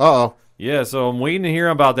week. Uh-oh. Yeah, so I'm waiting to hear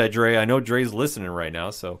about that, Dre. I know Dre's listening right now,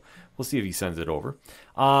 so we'll see if he sends it over.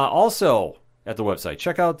 Also, at the website,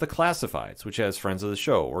 check out The Classifieds, which has friends of the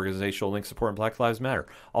show, organizational links supporting Black Lives Matter,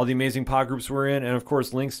 all the amazing pod groups we're in, and, of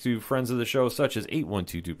course, links to friends of the show, such as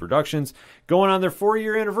 8122 Productions, going on their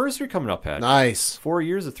 4-year anniversary coming up, Pat. Nice. 4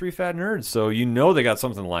 years of Three Fat Nerds, so you know they got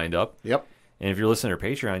something lined up. Yep. And if you're listening to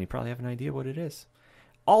Patreon, you probably have an idea what it is.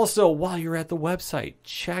 Also, while you're at the website,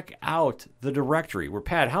 check out the directory.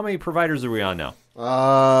 Pat, how many providers are we on now?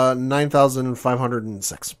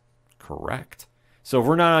 9,506. Correct. So if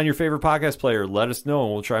we're not on your favorite podcast player, let us know,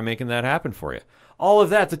 and we'll try making that happen for you. All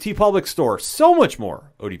of that, the TeePublic store, so much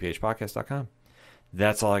more. ODPHpodcast.com.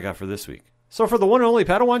 That's all I got for this week. So for the one and only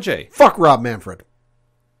Padawan J. Fuck Rob Manfred.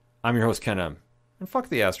 I'm your host, Ken M. And fuck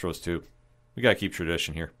the Astros, too. We got to keep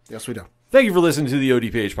tradition here. Yes, we do. Thank you for listening to the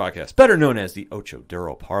ODPH podcast, better known as the Ocho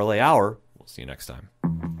Duro Parlay Hour. We'll see you next time.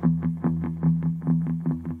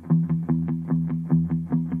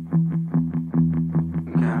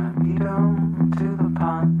 Gotta be down to the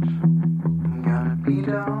punch. Gotta be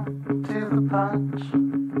down to the punch.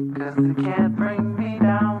 'Cause they can't bring me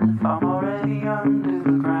down.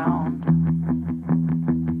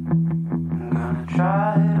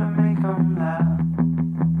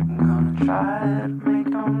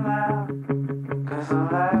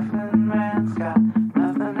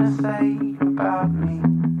 say about me.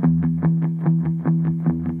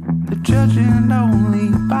 They're judging only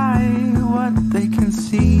by what they can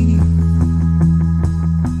see.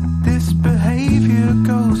 This behavior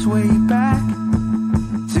goes way back.